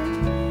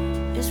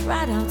is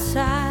right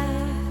outside.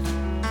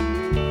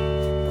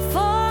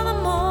 Before the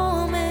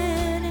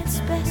moment, it's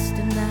best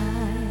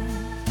denied.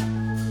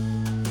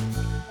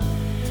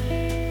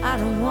 I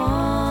don't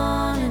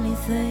want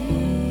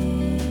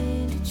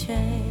anything to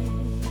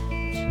change.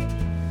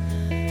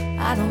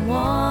 I don't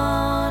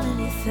want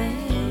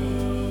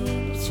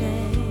anything to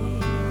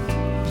change.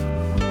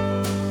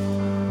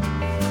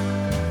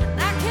 I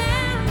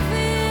can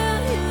feel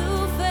you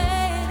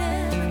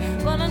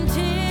fading, but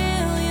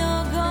until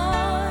you're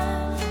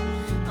gone,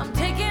 I'm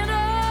taking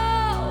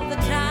all the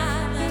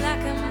time that I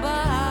can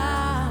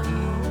borrow.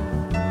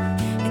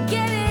 And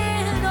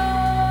getting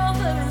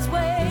over is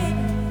waiting,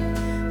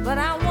 but I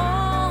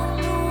won't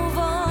move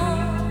on,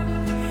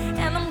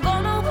 and I'm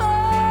gonna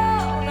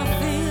wanna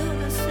feel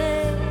the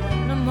same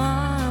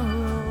tomorrow.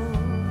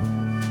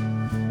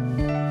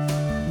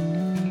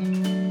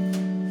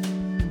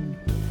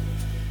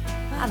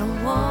 I don't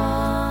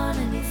want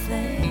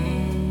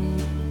anything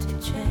to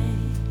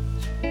change.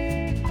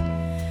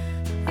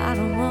 I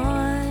don't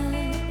want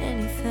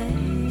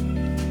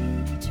anything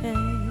to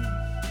change.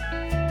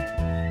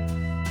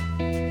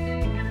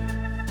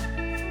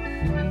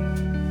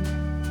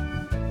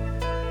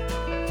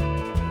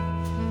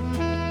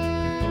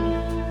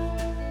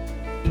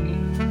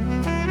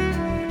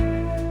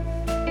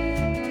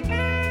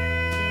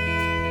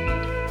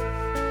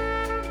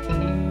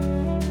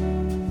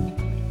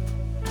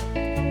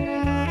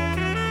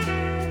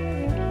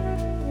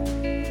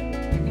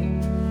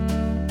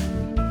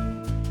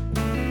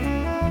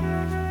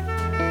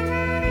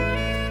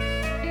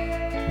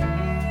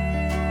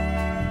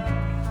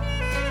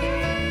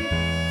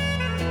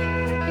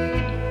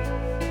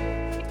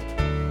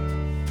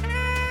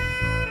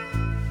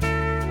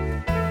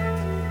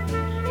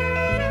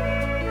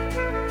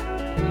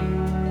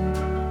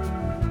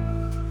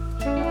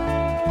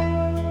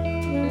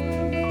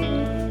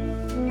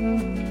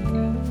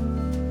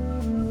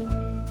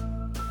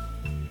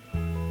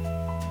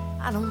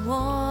 I don't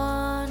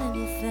want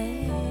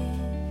anything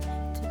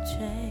to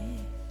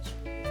change.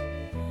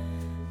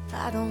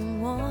 I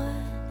don't want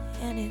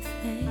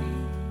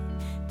anything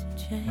to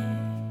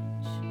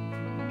change.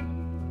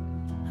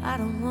 I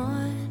don't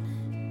want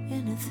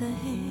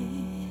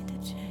anything to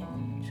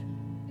change.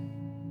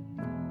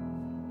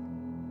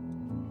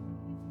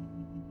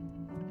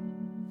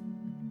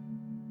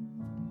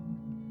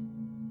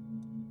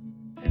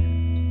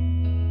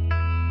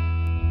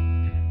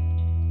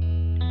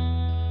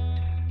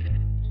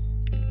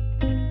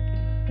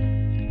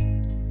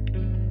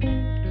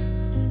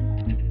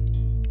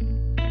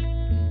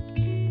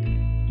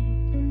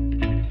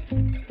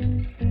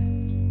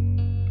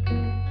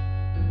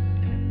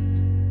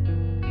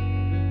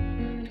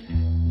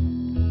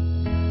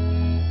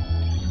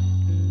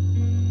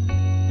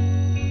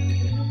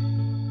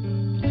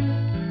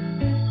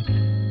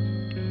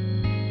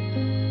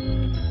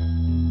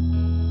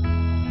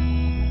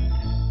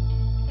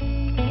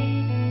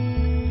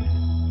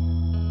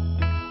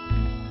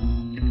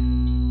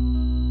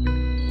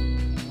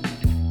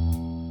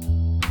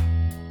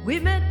 We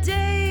met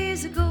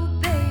days ago,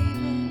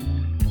 baby,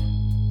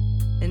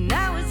 and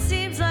now it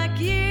seems like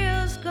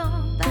years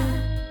gone by.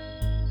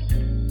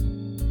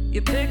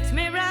 You picked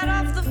me right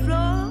off the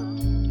floor,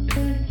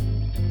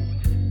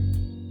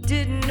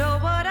 Didn't know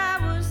what I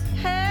was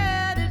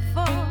headed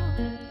for.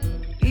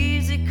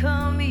 Easy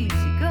come,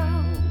 easy go.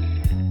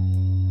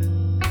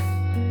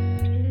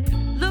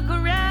 Look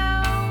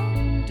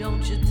around,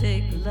 don't you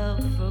take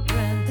love for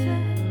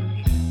granted.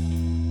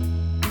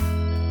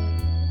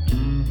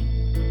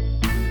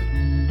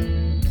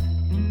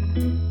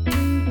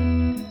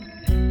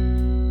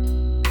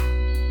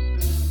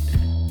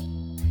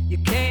 You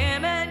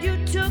came and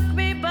you took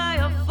me by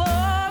a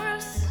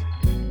force.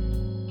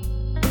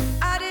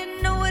 I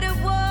didn't know what it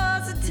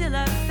was until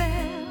I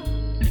fell.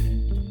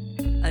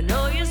 I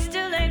know you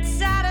still ain't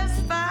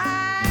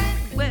satisfied.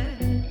 Well,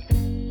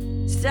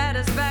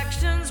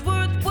 satisfaction's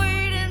worth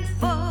waiting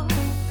for.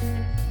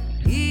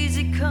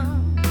 Easy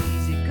come,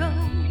 easy go.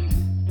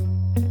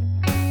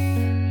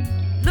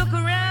 Look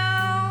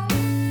around,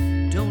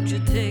 don't you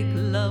take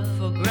love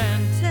for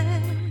granted.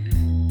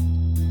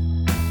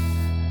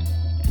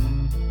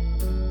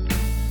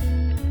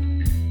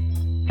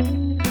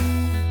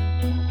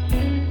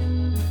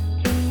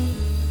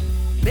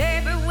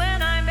 Baby,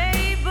 when I'm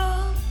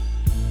able,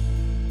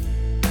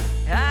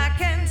 I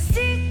can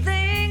see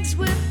things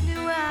with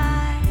new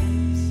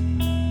eyes.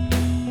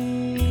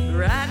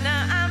 Right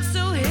now I'm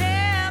so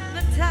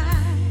hypnotized.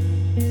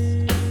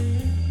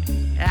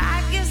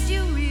 I guess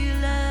you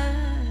realize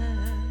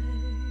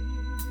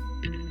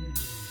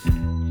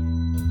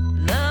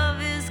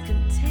love is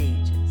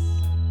contagious.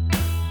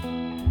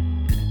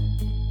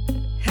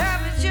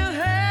 Haven't you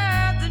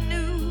heard the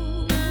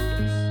news?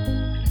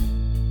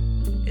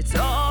 It's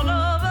all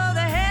over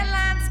the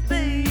headlines,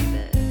 baby.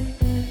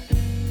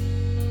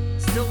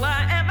 So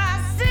why am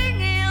I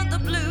singing the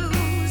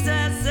blues?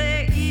 I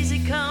say easy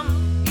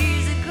come,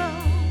 easy go.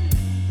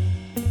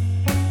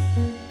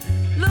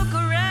 Look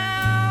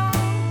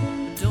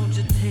around, don't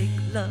you take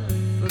love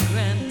for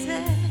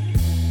granted.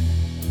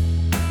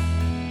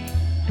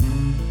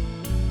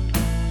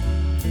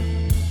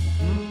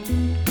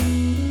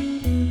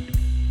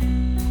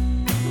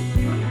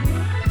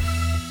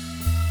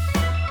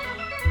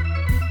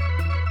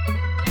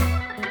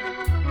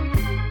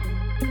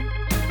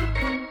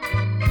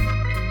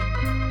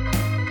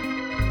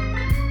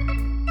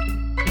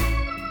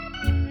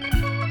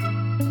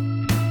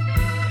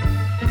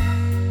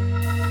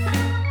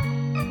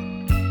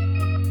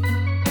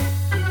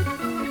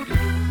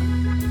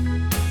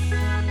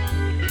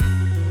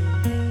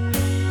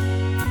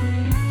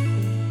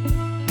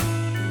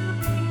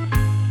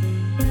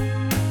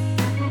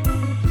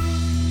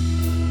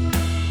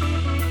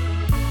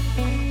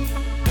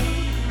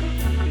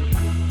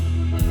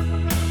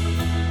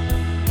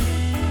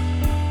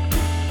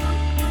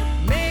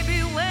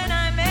 Maybe when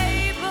I'm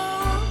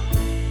able,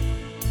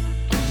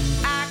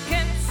 I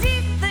can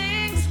see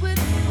things with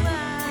new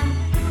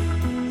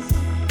eyes.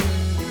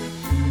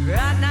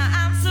 Right now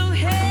I'm so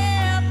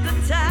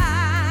hypnotized.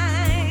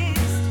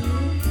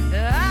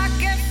 I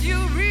guess you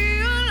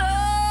realize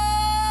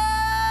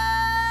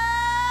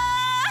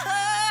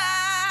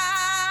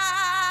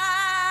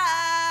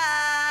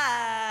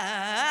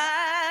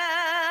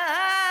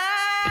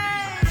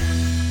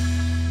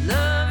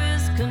love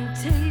is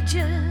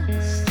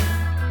contagious.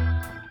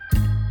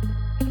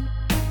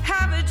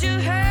 Haven't you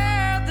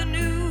heard the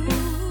news?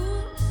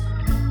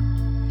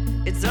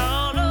 It's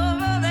all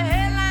over the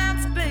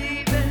headlines,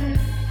 baby.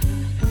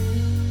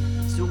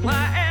 So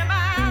why am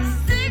I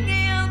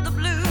singing the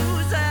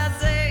blues? I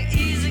say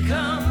easy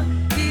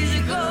come,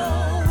 easy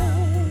go.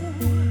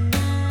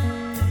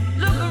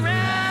 Look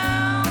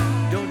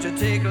around, don't you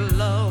take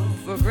love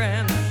for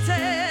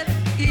granted.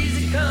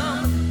 Easy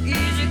come,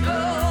 easy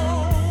go.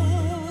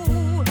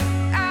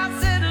 I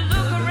said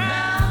look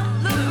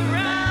around, look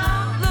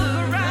around, look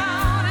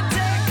around and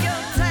take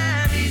your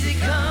time. Easy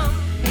come,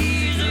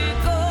 easy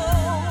go.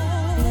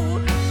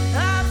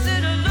 I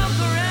said look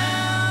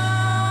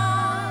around,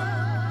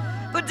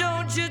 but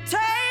don't you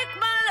take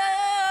my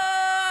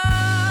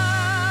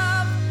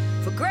love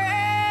for granted.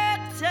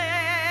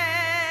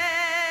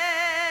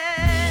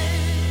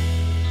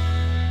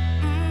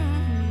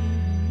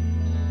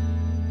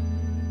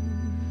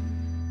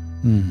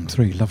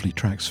 Three lovely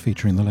tracks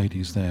featuring the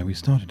ladies there. We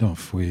started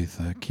off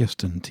with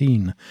Kirsten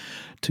Teen,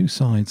 Two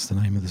Sides, the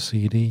name of the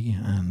CD,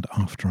 and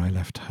After I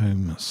Left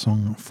Home,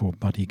 Song for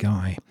Buddy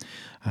Guy,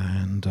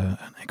 and an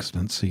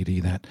excellent CD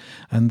that.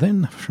 And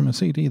then from a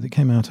CD that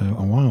came out a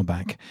while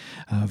back,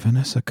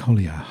 Vanessa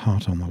Collier,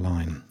 Heart on the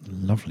Line.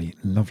 Lovely,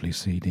 lovely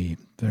CD,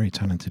 very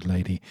talented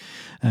lady.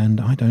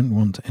 And I Don't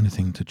Want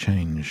Anything to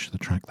Change, the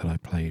track that I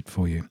played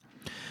for you.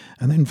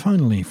 And then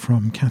finally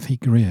from Kathy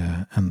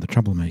Greer and the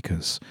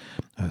Troublemakers,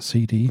 a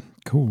CD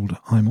called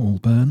I'm All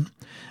Burn,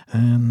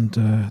 and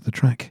the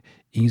track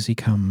Easy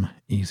Come,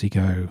 Easy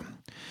Go.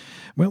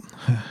 Well,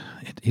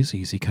 it is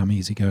easy come,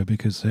 easy go,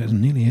 because it's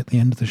nearly at the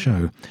end of the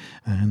show,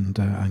 and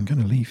I'm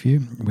going to leave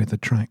you with a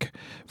track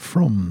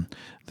from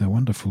the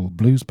wonderful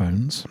Blues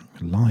Bones,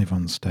 live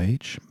on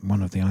stage,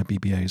 one of the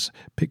IBBA's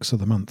picks of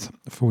the month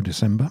for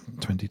December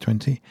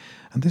 2020,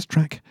 and this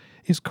track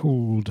is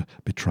called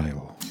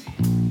Betrayal.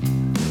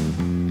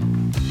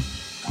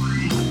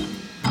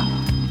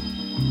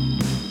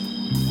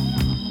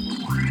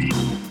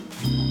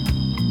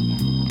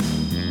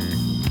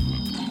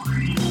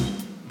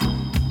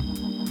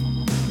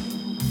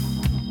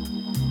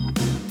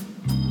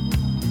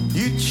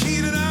 You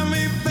cheated on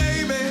me,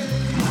 baby.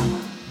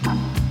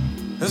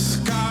 A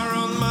scar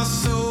on my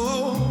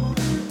soul.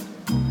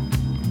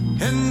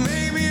 And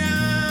maybe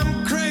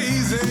I'm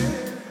crazy.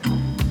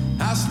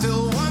 I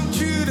still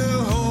want you to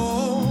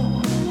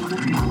hold.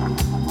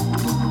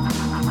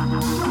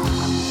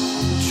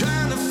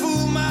 Trying to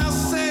fool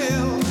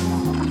myself,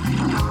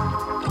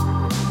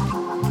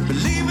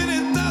 believing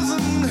it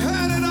doesn't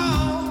hurt at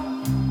all.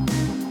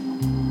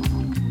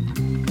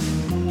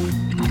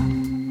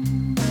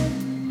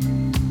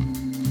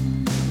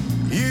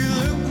 You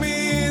look me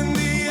in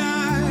the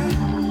eye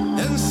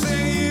and say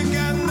you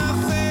got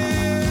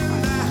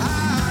nothing to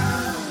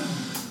hide.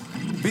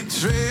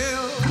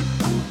 Betrayal.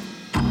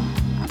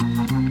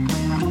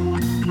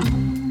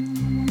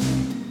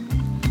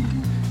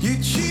 You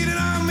cheated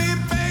on me,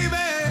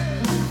 baby,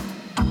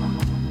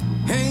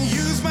 and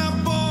used my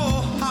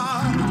bull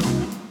heart.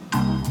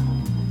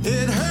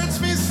 It hurts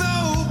me so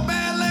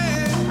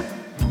badly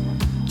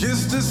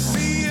just to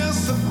see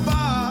us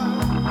apart.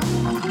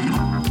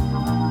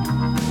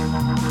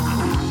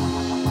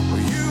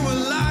 You were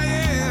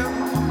lying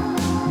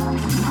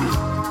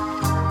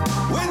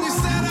when you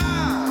said I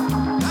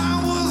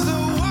was the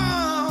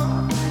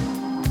one.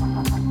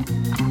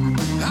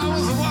 I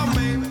was the one,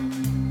 baby.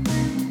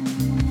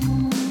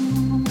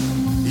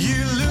 You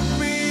look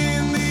me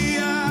in the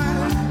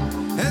eye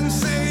and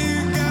say you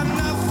got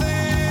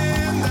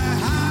nothing to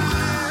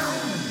hide.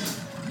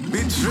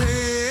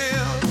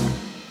 Betrayal.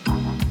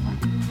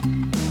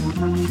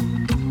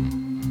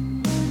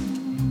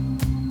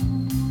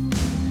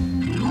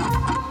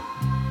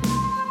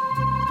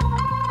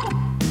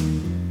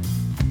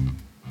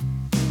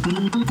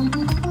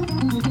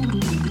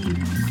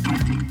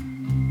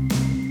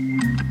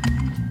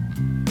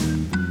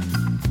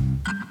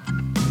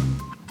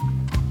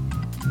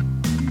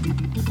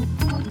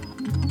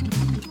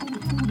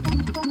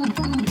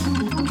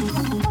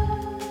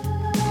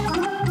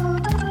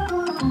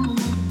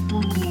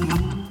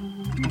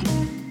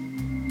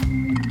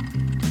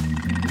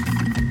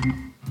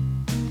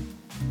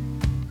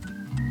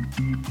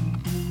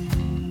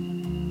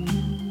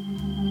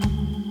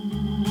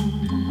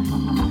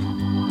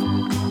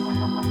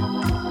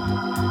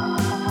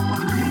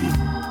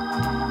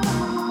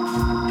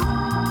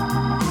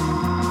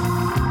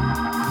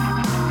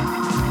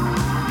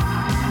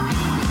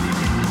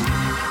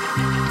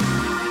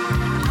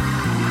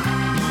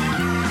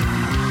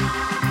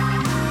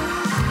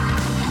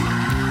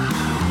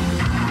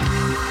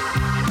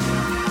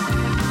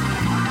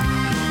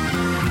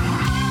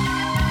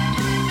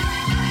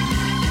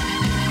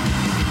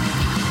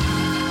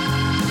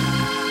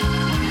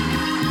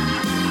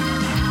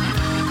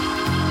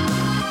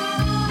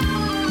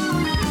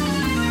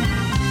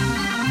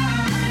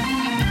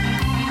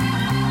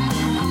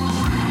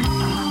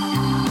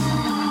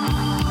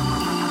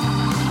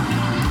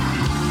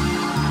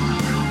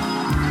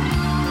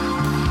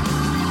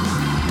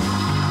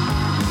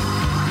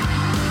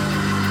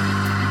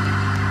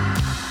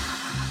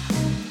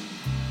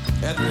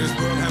 After this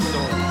world happened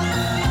on.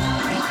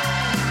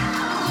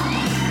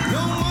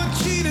 No more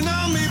cheating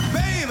on me,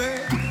 baby.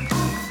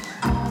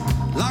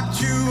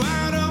 Locked you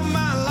out of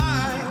my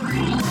life.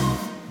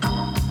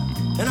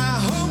 And I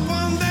hope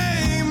one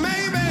day,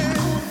 maybe,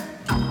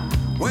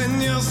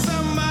 when you're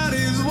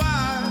somebody's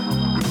wife,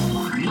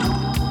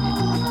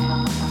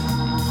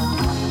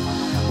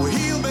 well,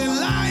 he'll be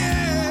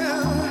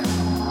lying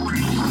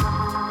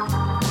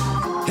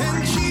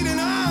and cheating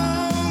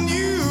on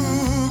you,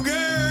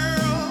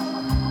 girl.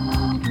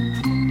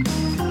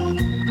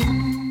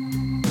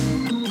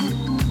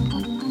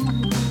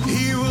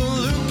 He will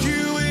look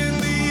you in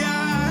the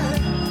eye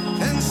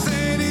and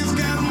say he's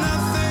got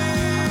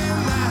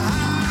nothing to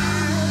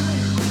hide.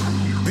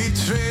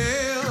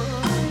 Betrayal.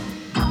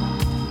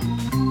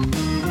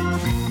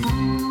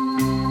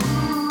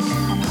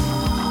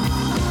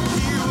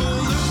 He will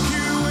look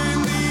you in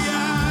the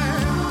eye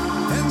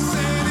and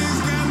say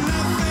he's got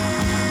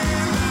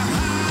nothing to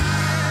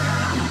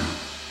hide.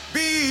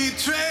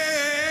 Betrayal.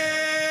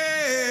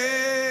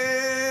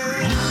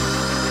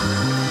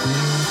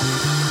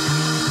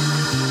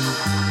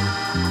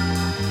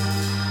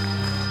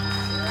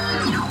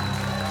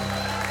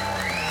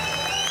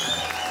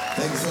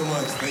 Thank you so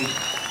much. Thank you.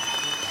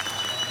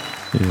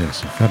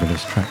 Yes, a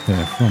fabulous track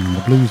there from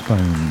the Blues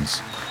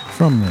Bones,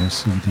 from their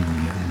CD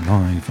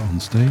Live on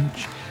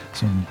Stage.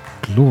 Some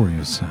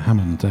glorious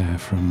Hammond there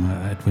from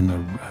Edwin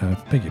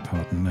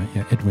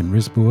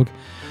Risborg,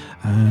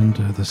 and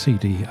the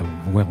CD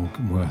well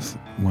worth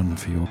one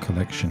for your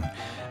collection.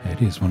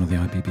 It is one of the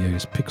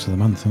IBBO's picks of the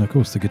month, and of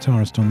course the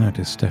guitarist on that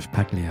is Steph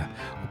Paglia,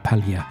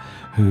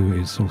 who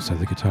is also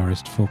the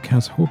guitarist for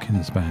Kaz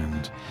Hawkins'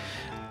 band.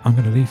 I'm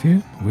going to leave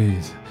you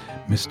with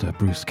Mr.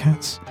 Bruce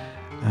Katz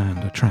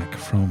and a track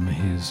from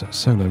his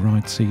solo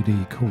ride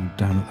CD called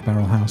Down at the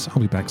Barrel House. I'll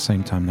be back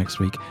same time next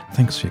week.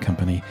 Thanks for your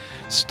company.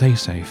 Stay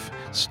safe,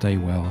 stay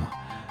well,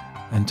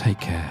 and take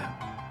care.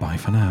 Bye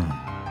for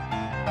now.